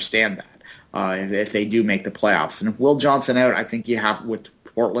experts understand that if they do make the playoffs. And if Will Johnson out, I think you have, with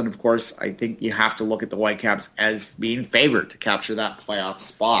Portland, of course, I think you have to look at the Whitecaps as being favored to capture that playoff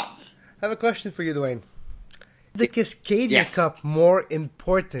spot. I have a question for you, Dwayne. The Cascadia Cup more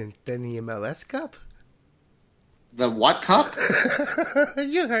important than the MLS Cup? The what cup?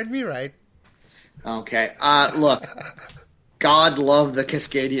 You heard me right. Okay. Look, God love the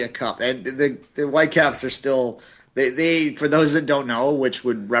Cascadia Cup. And the Whitecaps are still, they for those that don't know, which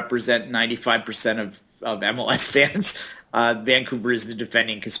would represent 95% of MLS fans, Vancouver is the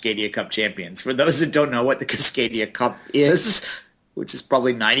defending Cascadia Cup champions. For those that don't know what the Cascadia Cup is, which is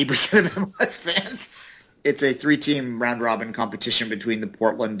probably 90% of MLS fans, it's a 3-team round-robin competition between the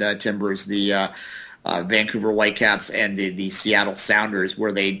Portland Timbers, the Vancouver Whitecaps, and the Seattle Sounders,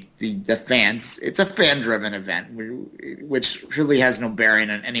 where the fans, it's a fan-driven event, which really has no bearing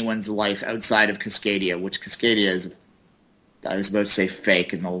on anyone's life outside of Cascadia, which Cascadia is, I was about to say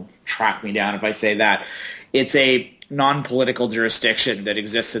fake, and they'll track me down if I say that. It's a non-political jurisdiction that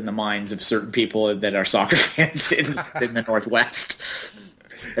exists in the minds of certain people that are soccer fans in the Northwest.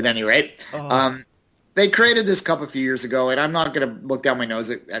 At any rate, they created this cup a few years ago, and I'm not going to look down my nose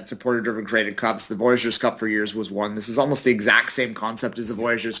at supporter-driven created cups. The Voyageurs Cup for years was one. This is almost the exact same concept as the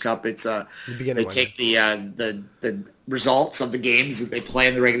Voyageurs Cup. It's they take the results of the games that they play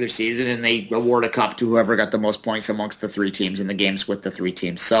in the regular season, and they award a cup to whoever got the most points amongst the 3 teams in the games with the 3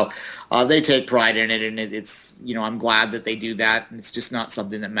 teams. So they take pride in it, and it's, I'm glad that they do that. And it's just not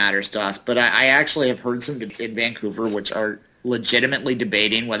something that matters to us. But I actually have heard some bits in Vancouver which are legitimately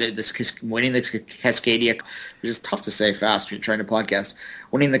debating whether winning the Cascadia, which is tough to say fast when you're trying to podcast,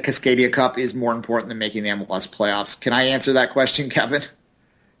 winning the Cascadia Cup is more important than making the MLS playoffs. Can I answer that question, Kevin?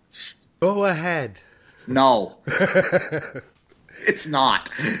 Go ahead. No. It's not.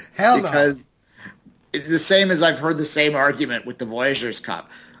 Hell no. Because it's the same as I've heard the same argument with the Voyageurs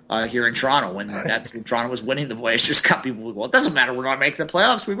Cup here in Toronto. When Toronto was winning the Voyageurs Cup, people would go, it doesn't matter, we're not making the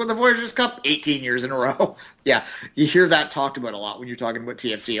playoffs. We won the Voyageurs Cup 18 years in a row. Yeah, you hear that talked about a lot when you're talking about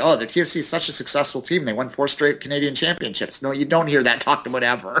TFC. Oh, the TFC is such a successful team. They won 4 straight Canadian championships. No, you don't hear that talked about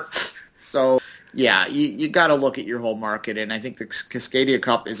ever. So, yeah, you got to look at your whole market, and I think the Cascadia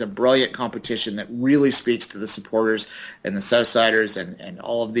Cup is a brilliant competition that really speaks to the supporters and the Southsiders and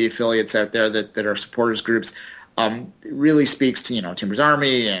all of the affiliates out there that are supporters groups. It really speaks to, Timbers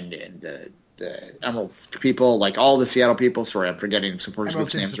Army and the Emerald people, like all the Seattle people. Sorry, I'm forgetting supporters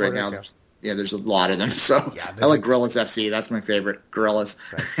groups names right now. Yeah, there's a lot of them. So yeah, I like Gorillas FC. That's my favorite, Gorillas.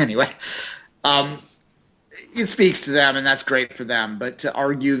 Nice. Anyway, it speaks to them, and that's great for them. But to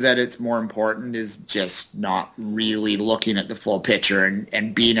argue that it's more important is just not really looking at the full picture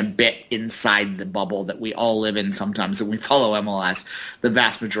and being a bit inside the bubble that we all live in sometimes when we follow MLS. The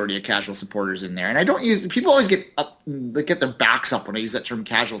vast majority of casual supporters in there. And I don't use – people always get their backs up when I use that term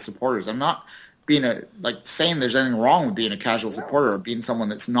casual supporters. I'm not being saying there's anything wrong with being a casual supporter or being someone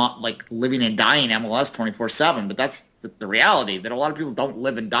that's not living and dying MLS 24/7, but that's the reality, that a lot of people don't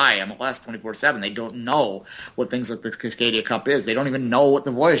live and die MLS 24/7. They don't know what things like the Cascadia Cup is. They don't even know what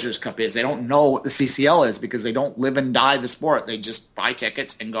the Voyageurs Cup is. They don't know what the CCL is because they don't live and die the sport. They just buy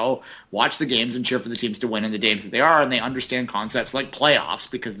tickets and go watch the games and cheer for the teams to win in the games that they are, and they understand concepts like playoffs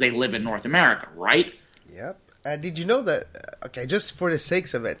because they live in North America, right? Yep. Did you know that, okay, just for the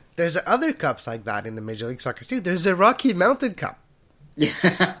sakes of it, there's other cups like that in the Major League Soccer too. There's the Rocky Mountain Cup.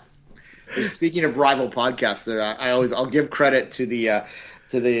 Yeah. Speaking of rival podcasts, I'll give credit to the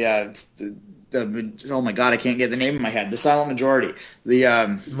oh my God, I can't get the name in my head. The Silent Majority,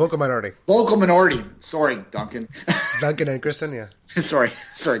 the Vocal Minority. Vocal Minority. Sorry, Duncan. Duncan and Kristen, yeah. sorry,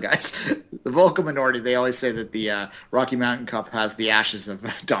 guys. The Vocal Minority. They always say that the Rocky Mountain Cup has the ashes of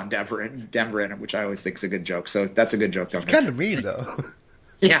Don Denver in it, which I always think is a good joke. So that's a good joke, Duncan. It's kind of mean, though.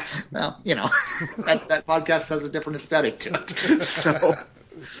 Yeah, well, that podcast has a different aesthetic to it. So.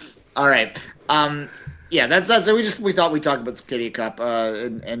 All right. Yeah, that's it. We thought we'd talk about the Cascadia Cup,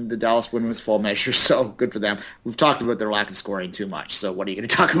 and the Dallas win was full measure, so good for them. We've talked about their lack of scoring too much, so what are you going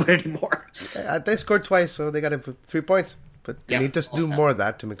to talk about anymore? They scored twice, so they got 3 points, but they need to do more of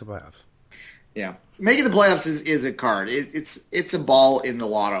that to make the playoffs. Yeah, making the playoffs is a card. It's a ball in the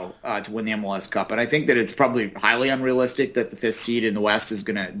lotto to win the MLS Cup, and I think that it's probably highly unrealistic that the 5th seed in the West is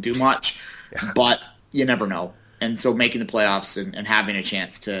going to do much, but you never know. And so making the playoffs and having a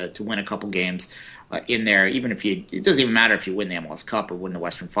chance to win a couple games in there, even if it doesn't even matter if you win the MLS Cup or win the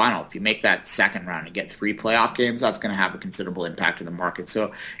Western Final. If you make that second round and get 3 playoff games, that's going to have a considerable impact on the market.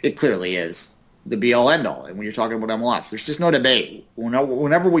 So it clearly is the be-all, end-all. And when you're talking about MLS, there's just no debate.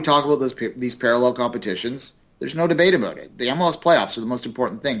 Whenever we talk about these parallel competitions, there's no debate about it. The MLS playoffs are the most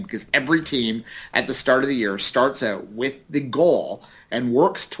important thing because every team at the start of the year starts out with the goal and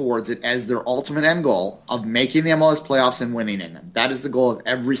works towards it as their ultimate end goal of making the MLS playoffs and winning in them. That is the goal of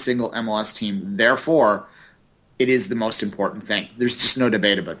every single MLS team. Therefore, it is the most important thing. There's just no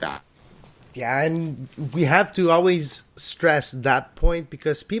debate about that. Yeah, and we have to always stress that point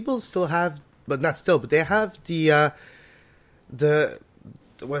because people still have, but they have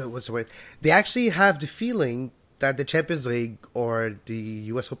what's the word? They actually have the feeling that the Champions League or the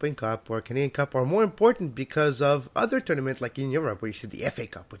US Open Cup or Canadian Cup are more important because of other tournaments like in Europe where you see the FA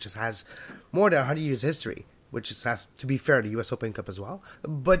Cup, which has more than 100 years history, which is, has to be fair, the US Open Cup as well.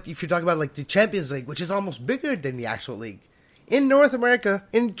 But if you talk about like the Champions League, which is almost bigger than the actual league, in North America,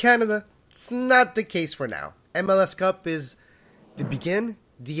 in Canada, it's not the case for now. MLS Cup is the begin,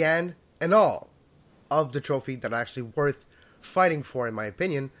 the end, and all of the trophy that are actually worth fighting for, in my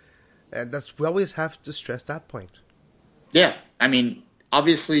opinion. And that's, we always have to stress that point. Yeah, I mean,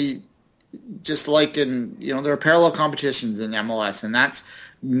 obviously, just like in, there are parallel competitions in MLS, and that's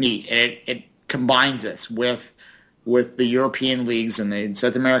neat. It combines us with the European leagues and the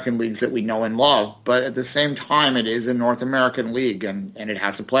South American leagues that we know and love, but at the same time, it is a North American league, and it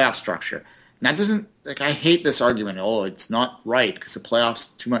has a playoff structure. And that doesn't, I hate this argument, it's not right because the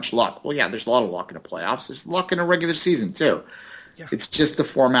playoffs, too much luck. Well, yeah, there's a lot of luck in the playoffs. There's luck in a regular season, too. Yeah. It's just the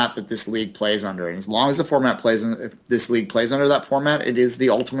format that this league plays under. And as long as if this league plays under that format, it is the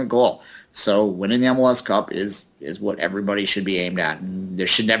ultimate goal. So winning the MLS Cup is what everybody should be aimed at. And there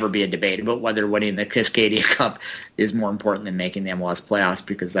should never be a debate about whether winning the Cascadia Cup is more important than making the MLS playoffs,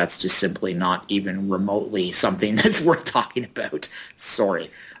 because that's just simply not even remotely something that's worth talking about.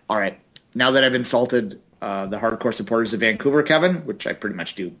 Sorry. All right. Now that I've insulted the hardcore supporters of Vancouver, Kevin, which I pretty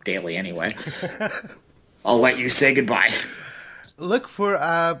much do daily anyway, I'll let you say goodbye. Look for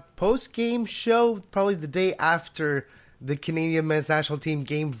a post-game show probably the day after the Canadian men's national team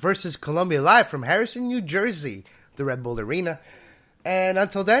game versus Colombia, live from Harrison, New Jersey, the Red Bull Arena. And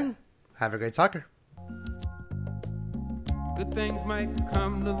until then, have a great soccer. Good things might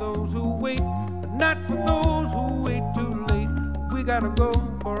come to those who wait, but not for those who wait too late. We gotta go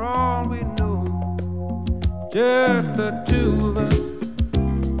for all we know, just the two of us.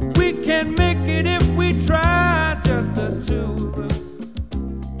 We can make it if